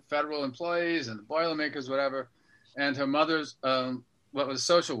 but with the federal employees and the Boilermakers, whatever. And her mother's was a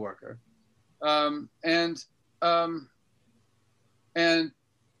social worker, and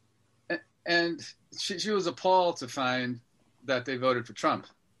she was appalled to find that they voted for Trump.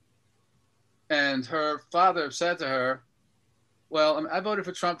 And her father said to her, "Well, I voted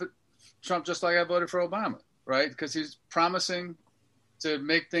for Trump just like I voted for Obama, right? Because he's promising to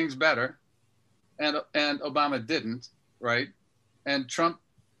make things better, and Obama didn't, right? And Trump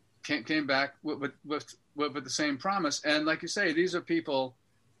came back with the same promise. And like you say, these are people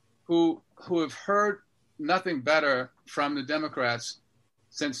who have heard nothing better from the Democrats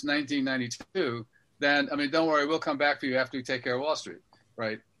since 1992. Then, don't worry, we'll come back for you after we take care of Wall Street,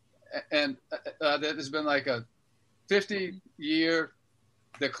 right? And there's been like a 50-year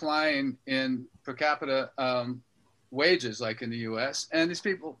decline in per capita wages, like in the U.S. And these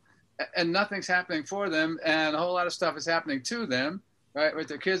people, and nothing's happening for them, and a whole lot of stuff is happening to them, right?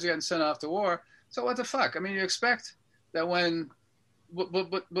 Their kids are getting sent off to war. So what the fuck? You expect that when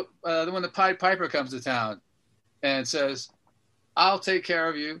the Pied Piper comes to town and says, "I'll take care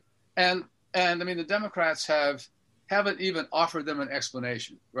of you," and the Democrats haven't even offered them an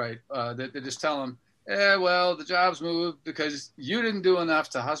explanation, right? They just tell them, well, the jobs moved because you didn't do enough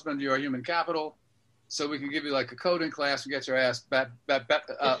to husband your human capital, so we can give you like a coding class and get your ass back out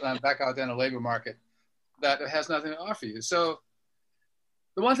there in the labor market. That has nothing to offer you. So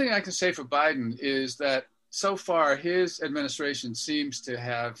the one thing I can say for Biden is that so far his administration seems to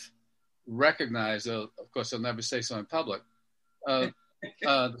have recognized, of course he'll never say so in public, the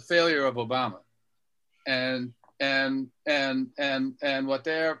failure of Obama, and what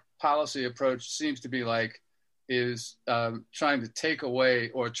their policy approach seems to be like is trying to take away,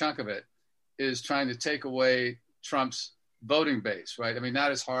 or a chunk of it is trying to take away Trump's voting base, right? Not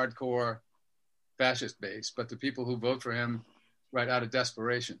his hardcore fascist base, but the people who vote for him right out of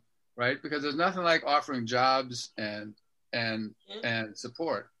desperation, right? Because there's nothing like offering jobs and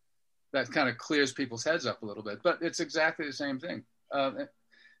support that kind of clears people's heads up a little bit, but it's exactly the same thing. And Louise?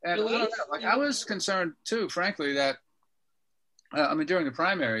 I don't know, I was concerned too, frankly, that during the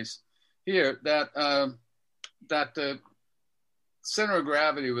primaries here, that the center of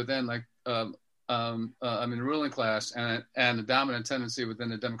gravity within the ruling class and the dominant tendency within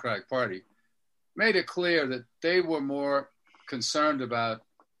the Democratic Party made it clear that they were more concerned about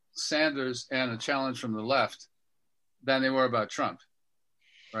Sanders and a challenge from the left than they were about Trump,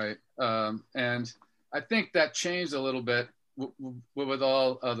 right? And I think that changed a little bit with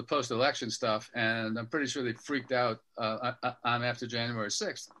all the post-election stuff, and I'm pretty sure they freaked out on after January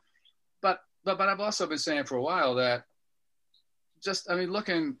 6th. But I've also been saying for a while that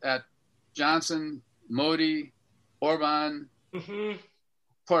looking at Johnson, Modi, Orban,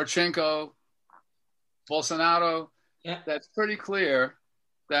 Poroshenko, Bolsonaro, that's pretty clear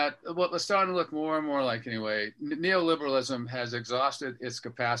that what was starting to look more and more like, anyway, neoliberalism has exhausted its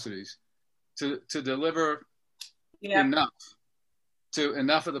capacities to deliver enough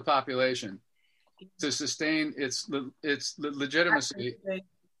of the population to sustain its legitimacy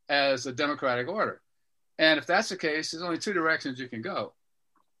as a democratic order. And if that's the case, there's only two directions you can go.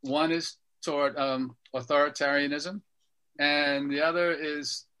 One is toward authoritarianism, and the other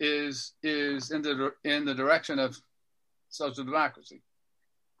is in the direction of social democracy.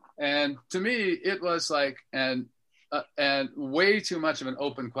 And to me, it was like and way too much of an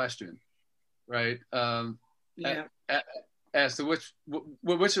open question, right? As to which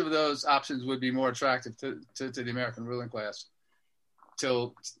of those options would be more attractive to the American ruling class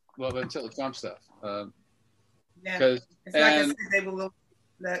until the Trump stuff. It's like I said, they will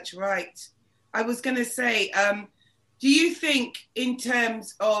lurch right. I was going to say, do you think in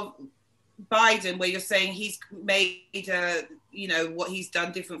terms of Biden, where you're saying he's made, what he's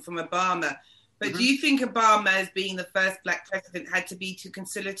done different from Obama, but do you think Obama, as being the first black president, had to be too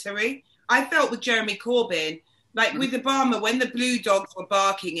conciliatory? I felt with Jeremy Corbyn, like with Obama, when the blue dogs were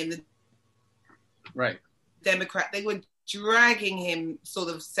barking in the Democrat, they were dragging him sort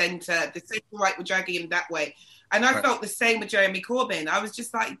of center, the center right were dragging him that way. And I felt the same with Jeremy Corbyn. I was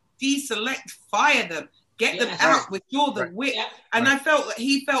just like, deselect, fire them, get them out, withdraw the whip. And I felt that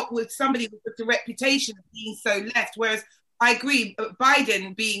he felt with somebody with the reputation of being so left, whereas I agree,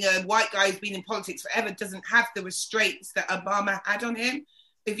 Biden, being a white guy who's been in politics forever, doesn't have the restraints that Obama had on him.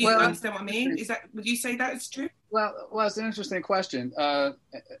 If you understand what I mean, would you say that is true? Well, it's an interesting question,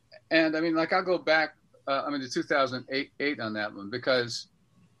 and I'll go back, to 2008 on that one, because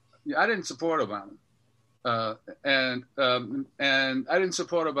I didn't support Obama, and I didn't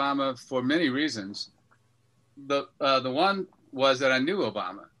support Obama for many reasons. The one was that I knew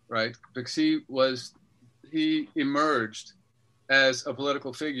Obama, right, because he was he emerged as a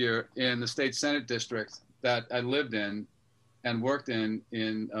political figure in the state Senate district that I lived in and worked in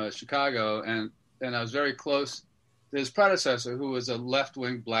Chicago, and I was very close to his predecessor, who was a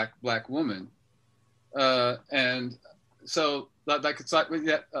left-wing black woman, and so like it's like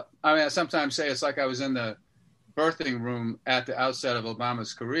I sometimes say it's like I was in the birthing room at the outset of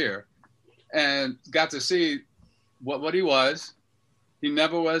Obama's career, and got to see what he was. He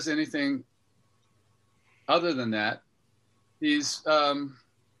never was anything other than that. He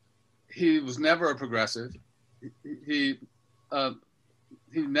was never a progressive. He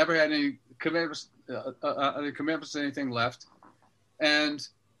never had any commitments to anything left, and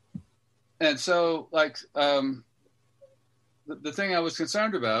so like the thing I was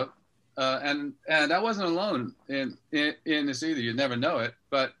concerned about, and I wasn't alone in this either. You'd never know it,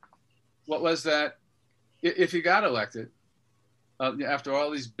 but what was that? If he got elected, after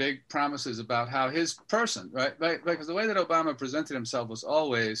all these big promises about how his person, right? Because the way that Obama presented himself was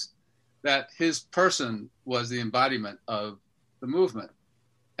always that his person was the embodiment of the movement.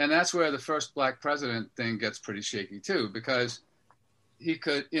 And that's where the first black president thing gets pretty shaky too, because he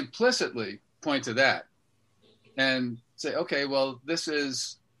could implicitly point to that and say, okay, well, this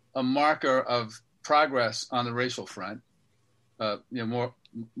is a marker of progress on the racial front, more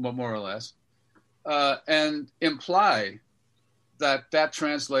or less, and imply that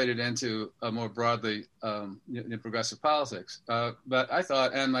translated into a more broadly progressive politics. But I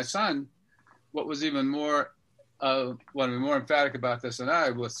thought, and my son, what was even more, more emphatic about this than I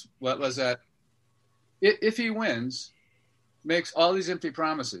was that if he wins, makes all these empty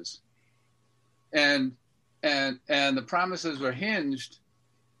promises, and the promises were hinged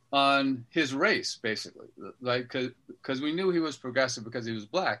on his race, basically, like because we knew he was progressive because he was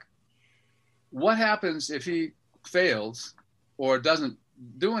black. What happens if he fails or doesn't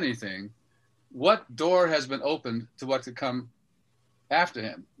do anything? What door has been opened to what could come after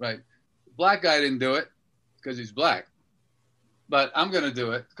him, right? The black guy didn't do it because he's black, but I'm going to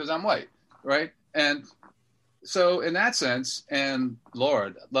do it because I'm white, right? And so in that sense, and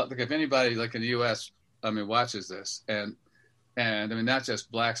Lord, like if anybody like in the U.S., watches this, and not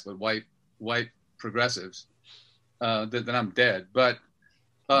just blacks, but white progressives, then I'm dead. But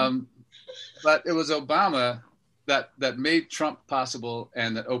it was Obama that made Trump possible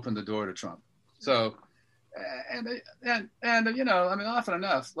and that opened the door to Trump. So, often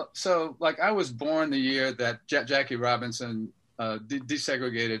enough. So, like, I was born the year that Jackie Robinson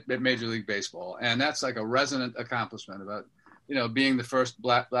desegregated Major League Baseball, and that's like a resonant accomplishment about, being the first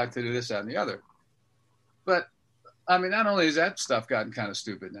black to do this, that, and the other. But not only has that stuff gotten kind of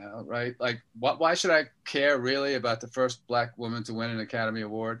stupid now, right? Like, why should I care really about the first black woman to win an Academy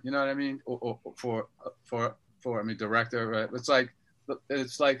Award? You know what I mean? Or for director, right? It's like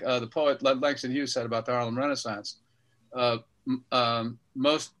the poet Langston Hughes said about the Harlem Renaissance.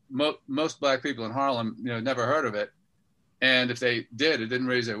 Most black people in Harlem, never heard of it, and if they did, it didn't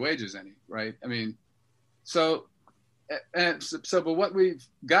raise their wages any, right? But what we've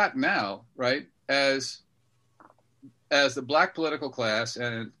got now, right, as the black political class,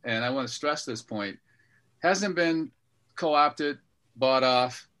 and I want to stress this point, hasn't been co-opted, bought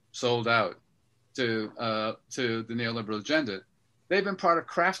off, sold out to the neoliberal agenda. They've been part of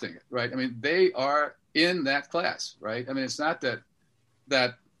crafting it, right? They are in that class, right? It's not that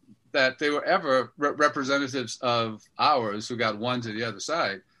they were ever representatives of ours who got one to the other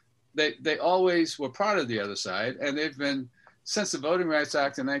side. They always were part of the other side, and they've been, since the Voting Rights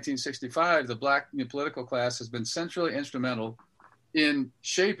Act in 1965, the black political class has been centrally instrumental in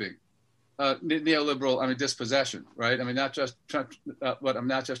shaping neoliberal dispossession, right? Not just but I'm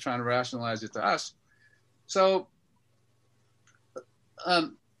not just trying to rationalize it to us. So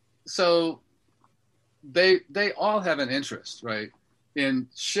they all have an interest, right, in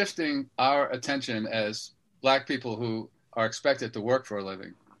shifting our attention as black people who are expected to work for a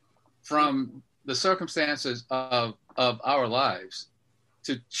living from the circumstances of our lives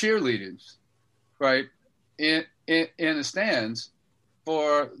to cheerleaders, right, in the stands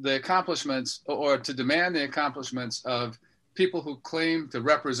for the accomplishments, or to demand the accomplishments of people who claim to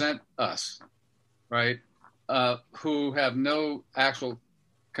represent us, right, who have no actual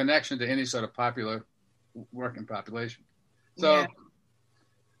connection to any sort of popular working population. So, yeah.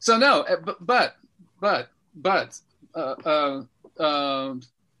 So no, but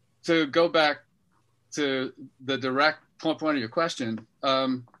to go back to the direct point of your question,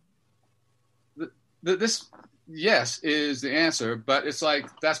 this, yes, is the answer, but it's like,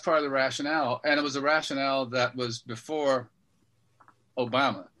 that's part of the rationale. And it was a rationale that was before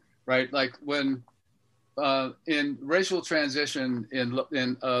Obama, right? Like when in racial transition in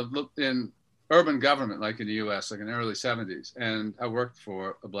urban government, like in the U.S., like in the early 70s, and I worked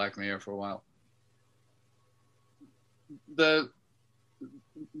for a black mayor for a while. The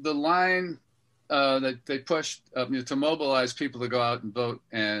line that they pushed to mobilize people to go out and vote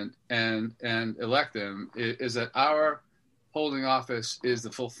and elect them is that our holding office is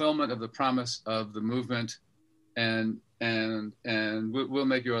the fulfillment of the promise of the movement, and we'll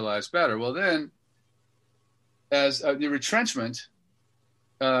make your lives better. Well, then, as the retrenchment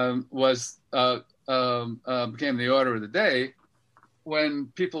became the order of the day, when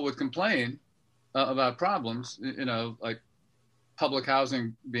people would complain about problems, like public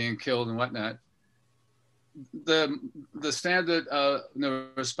housing being killed and whatnot, the standard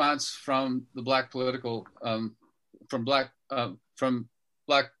response from the black political from black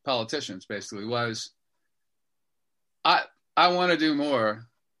politicians basically was, I want to do more,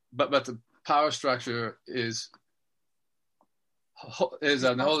 but the power structure is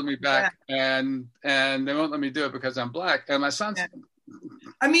holding me back, and they won't let me do it because I'm black. And my son's. Yeah.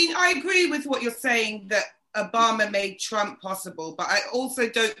 I mean, I agree with what you're saying that Obama made Trump possible, but I also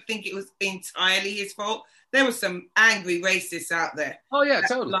don't think it was entirely his fault. There were some angry racists out there. Oh yeah,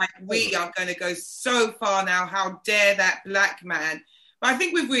 totally. Like, we are going to go so far now. How dare that black man? But I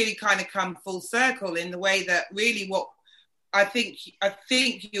think we've really kind of come full circle in the way that really what I think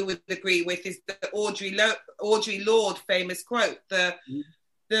you would agree with is the Audre Lorde famous quote: "The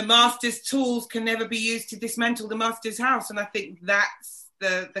master's tools can never be used to dismantle the master's house." And I think that's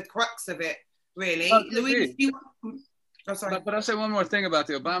the crux of it, really. Louise, sorry. But I'll say one more thing about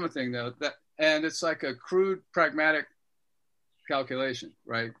the Obama thing, though, and it's like a crude, pragmatic calculation,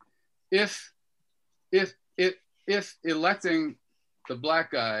 right? If electing the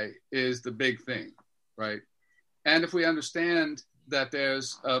black guy is the big thing, right? And if we understand that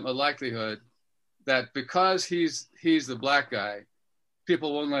there's a likelihood that because he's the black guy,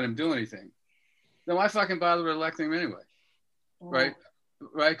 people won't let him do anything, then why fucking bother electing him anyway, right?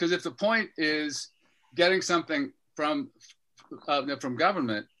 Right? Because if the point is getting something from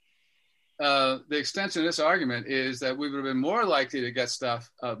government, the extension of this argument is that we would have been more likely to get stuff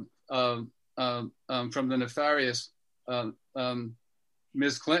from the nefarious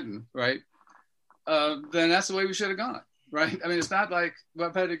Ms. Clinton, right? Then that's the way we should have gone, right? I mean, it's not like,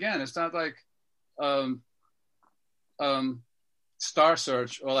 but again, it's not like Star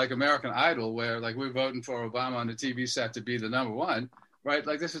Search or like American Idol, where like we're voting for Obama on the TV set to be the number one, right?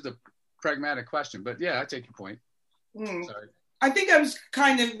 Like, this is a pragmatic question. But yeah, I take your point. Sorry. I think I was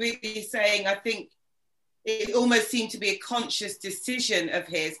kind of really saying, I think it almost seemed to be a conscious decision of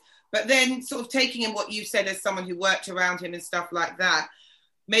his, but then sort of taking in what you said as someone who worked around him and stuff like that,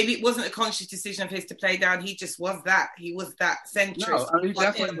 maybe it wasn't a conscious decision of his to play down. He just was that. He was that centrist. No, I mean, he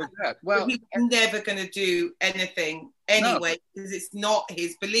definitely was that. Well, he's never going to do anything anyway, because it's not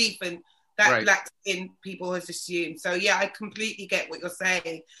his belief, and that black skin people has assumed. So yeah, I completely get what you're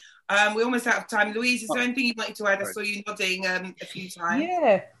saying. We're almost out of time. Louise, is there anything you'd like to add? I saw you nodding a few times.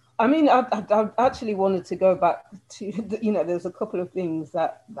 Yeah, I mean, I actually wanted to go back to, there's a couple of things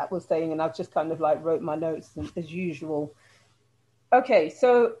that was saying, and I've just kind of like wrote my notes as usual. Okay,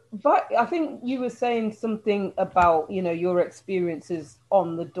 so but I think you were saying something about, your experiences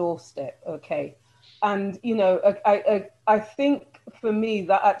on the doorstep, okay? And, I think for me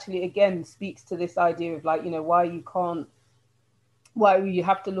that actually, again, speaks to this idea of like, why you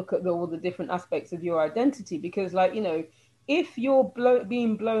have to look at all the different aspects of your identity, because like, if you're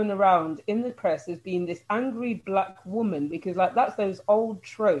being blown around in the press as being this angry black woman, because like that's those old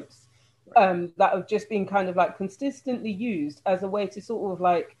tropes that have just been kind of like consistently used as a way to sort of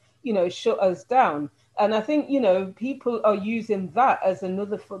like, shut us down. And I think, people are using that as the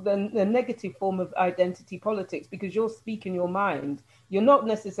negative form of identity politics, because you're speaking your mind. You're not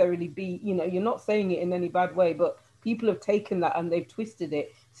necessarily you're not saying it in any bad way, but people have taken that and they've twisted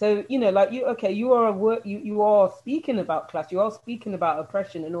it. So, like you are speaking about class, you are speaking about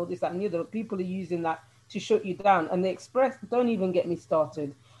oppression and all this, that, and the other. People are using that to shut you down. And the Express, don't even get me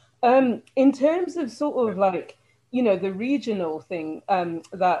started. In terms of sort of like, the regional thing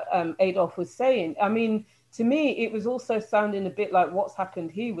that Adolph was saying, I mean, to me, it was also sounding a bit like what's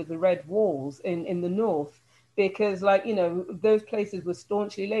happened here with the red walls in the north, because like, those places were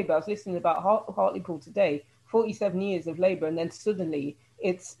staunchly Labour. I was listening about Hartlepool today, 47 years of Labour, and then suddenly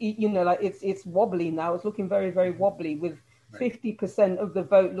it's it's wobbly now. It's looking very, very wobbly, with 50% of the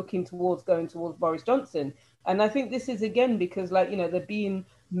vote going towards Boris Johnson. And I think this is again because like they're being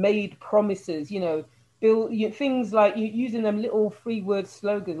made promises, build things like using them little 3-word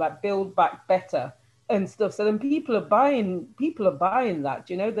slogans like "build back better" and stuff. So then people are buying that,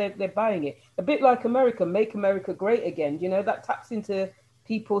 they're buying it. A bit like America, "Make America Great Again." That taps into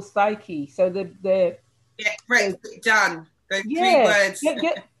people's psyche. So the get Brexit done. Those three words.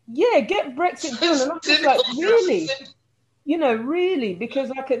 Get Brexit done. And I'm just like, really? Really, because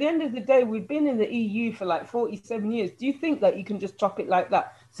like at the end of the day, we've been in the EU for like 47 years. Do you think that you can just chop it like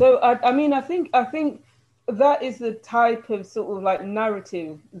that? So I think that is the type of sort of like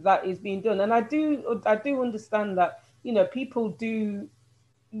narrative that is being done, and I do understand that people do,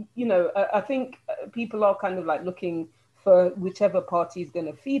 I think people are kind of like looking for whichever party is going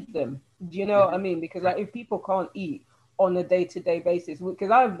to feed them. Do you know what I mean? Because like if people can't eat on a day-to-day basis,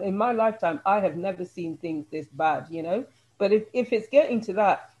 because in my lifetime I have never seen things this bad, But if it's getting to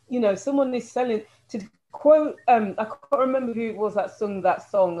that, someone is selling, to quote, I can't remember who it was that sung that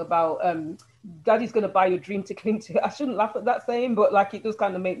song about Daddy's going to buy your dream to cling to. I shouldn't laugh at that saying, but like it does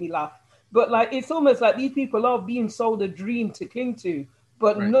kind of make me laugh. But like it's almost like these people are being sold a dream to cling to,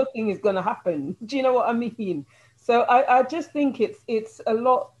 but nothing is going to happen. Do you know what I mean? So I just think it's a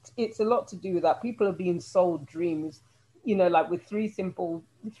lot to do with that. People are being sold dreams, like with three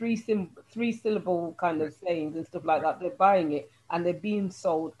syllable kind of sayings and stuff like that. They're buying it and they're being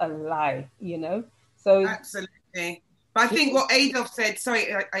sold a lie, So absolutely. But I think what Adolph said,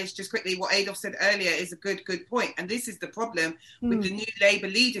 what Adolph said earlier is a good point. And this is the problem with the new Labour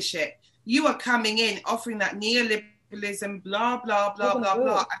leadership. You are coming in offering that neoliberalism, blah, blah, blah, blah,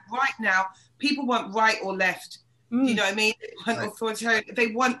 blah. And right now, people want right or left. Do you know what I mean? They want authoritarian. They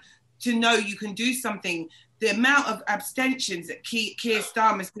want to know you can do something. The amount of abstentions that Keir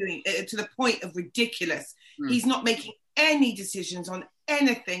Starmer's doing to the point of ridiculous. He's not making any decisions on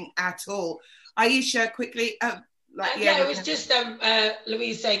anything at all. Aisha, quickly. It was just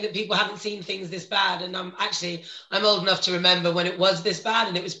Louise saying that people haven't seen things this bad, and I'm old enough to remember when it was this bad,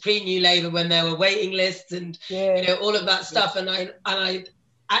 and it was pre-New Labour when there were waiting lists and all of that stuff, and I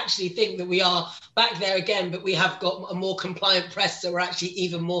actually think that we are back there again, but we have got a more compliant press, so we're actually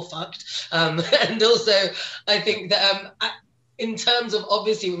even more fucked. And also, I think that in terms of,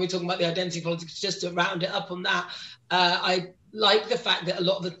 obviously, when we're talking about the identity politics, just to round it up on that, I like the fact that a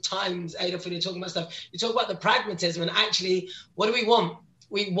lot of the times, Adolph, when you're talking about stuff, you talk about the pragmatism, and actually, what do we want?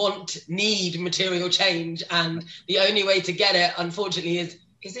 We need material change, and the only way to get it, unfortunately, is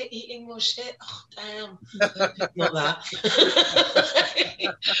it eating more shit? Oh, damn. Not that.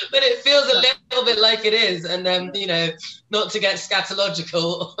 But it feels a little bit like it is. And, not to get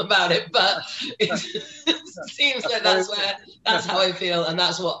scatological about it, but it seems like that's how I feel. And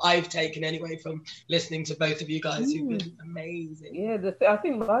that's what I've taken anyway from listening to both of you guys who've been amazing. Yeah, I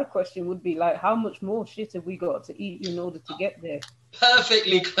think my question would be like, how much more shit have we got to eat in order to get there?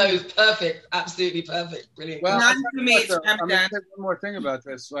 Perfectly close, perfect, absolutely perfect, brilliant. Well, I'm going to say one more thing about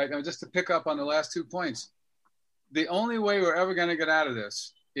this, right? Just to pick up on the last 2 points. The only way we're ever going to get out of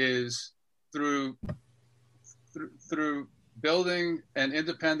this is through building an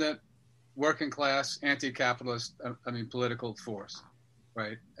independent, working class, anti-capitalist, political force,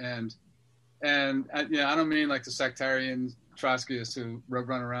 right? And I don't mean like the sectarian Trotskyists who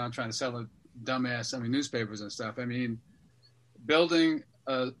run around trying to sell a dumbass, newspapers and stuff. I mean, building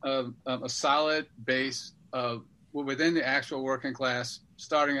a solid base of within the actual working class,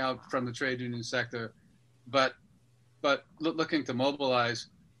 starting out from the trade union sector, but looking to mobilize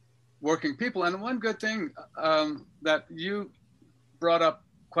working people. And one good thing that you brought up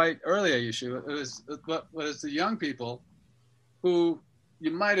quite early, Aisha, was the young people who you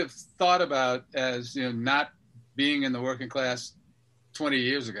might have thought about as not being in the working class 20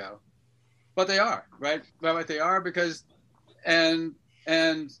 years ago, but they are, right? Right, they are because. And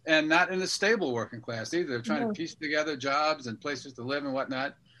not in a stable working class either. They're trying to piece together jobs and places to live and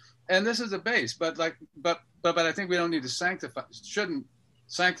whatnot. And this is a base, but I think we don't need to shouldn't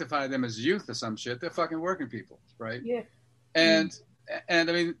sanctify them as youth or some shit. They're fucking working people, right? Yeah. And I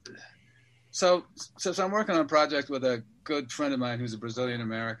mean, so I'm working on a project with a good friend of mine who's a Brazilian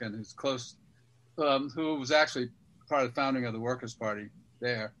American who's close, who was actually part of the founding of the Workers' Party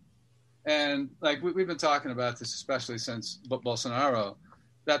there. And like we've been talking about this, especially since Bolsonaro,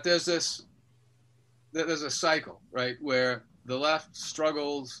 that there's a cycle, right, where the left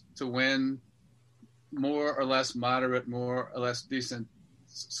struggles to win more or less moderate, more or less decent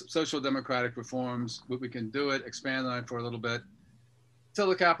social democratic reforms. We can do it, expand on it for a little bit, till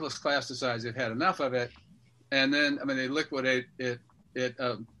the capitalist class decides they've had enough of it, and then they liquidate it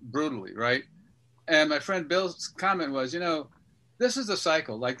brutally, right? And my friend Bill's comment was, this is a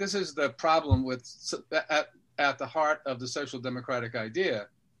cycle. Like, this is the problem with at the heart of the social democratic idea,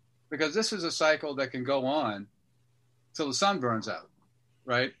 because this is a cycle that can go on till the sun burns out,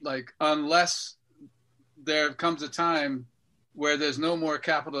 right? Like, unless there comes a time where there's no more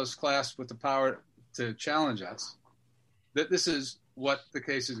capitalist class with the power to challenge us, that this is what the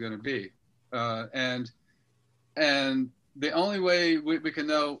case is going to be, and the only way we can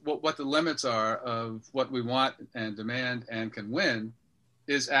know what the limits are of what we want and demand and can win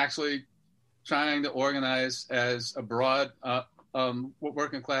is actually trying to organize as a broad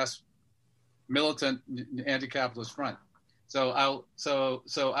working class militant anti-capitalist front. So I'll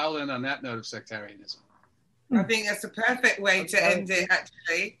end on that note of sectarianism. I think that's a perfect way to end it,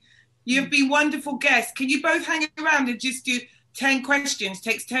 actually. You've been wonderful guests. Can you both hang around and just do 10 questions?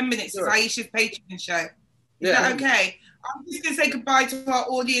 Takes 10 minutes. Sure. It's Aisha's Patreon show. Is that okay? I'm just going to say goodbye to our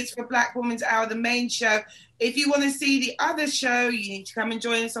audience for Black Woman's Hour, the main show. If you want to see the other show, you need to come and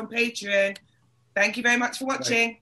join us on Patreon. Thank you very much for watching.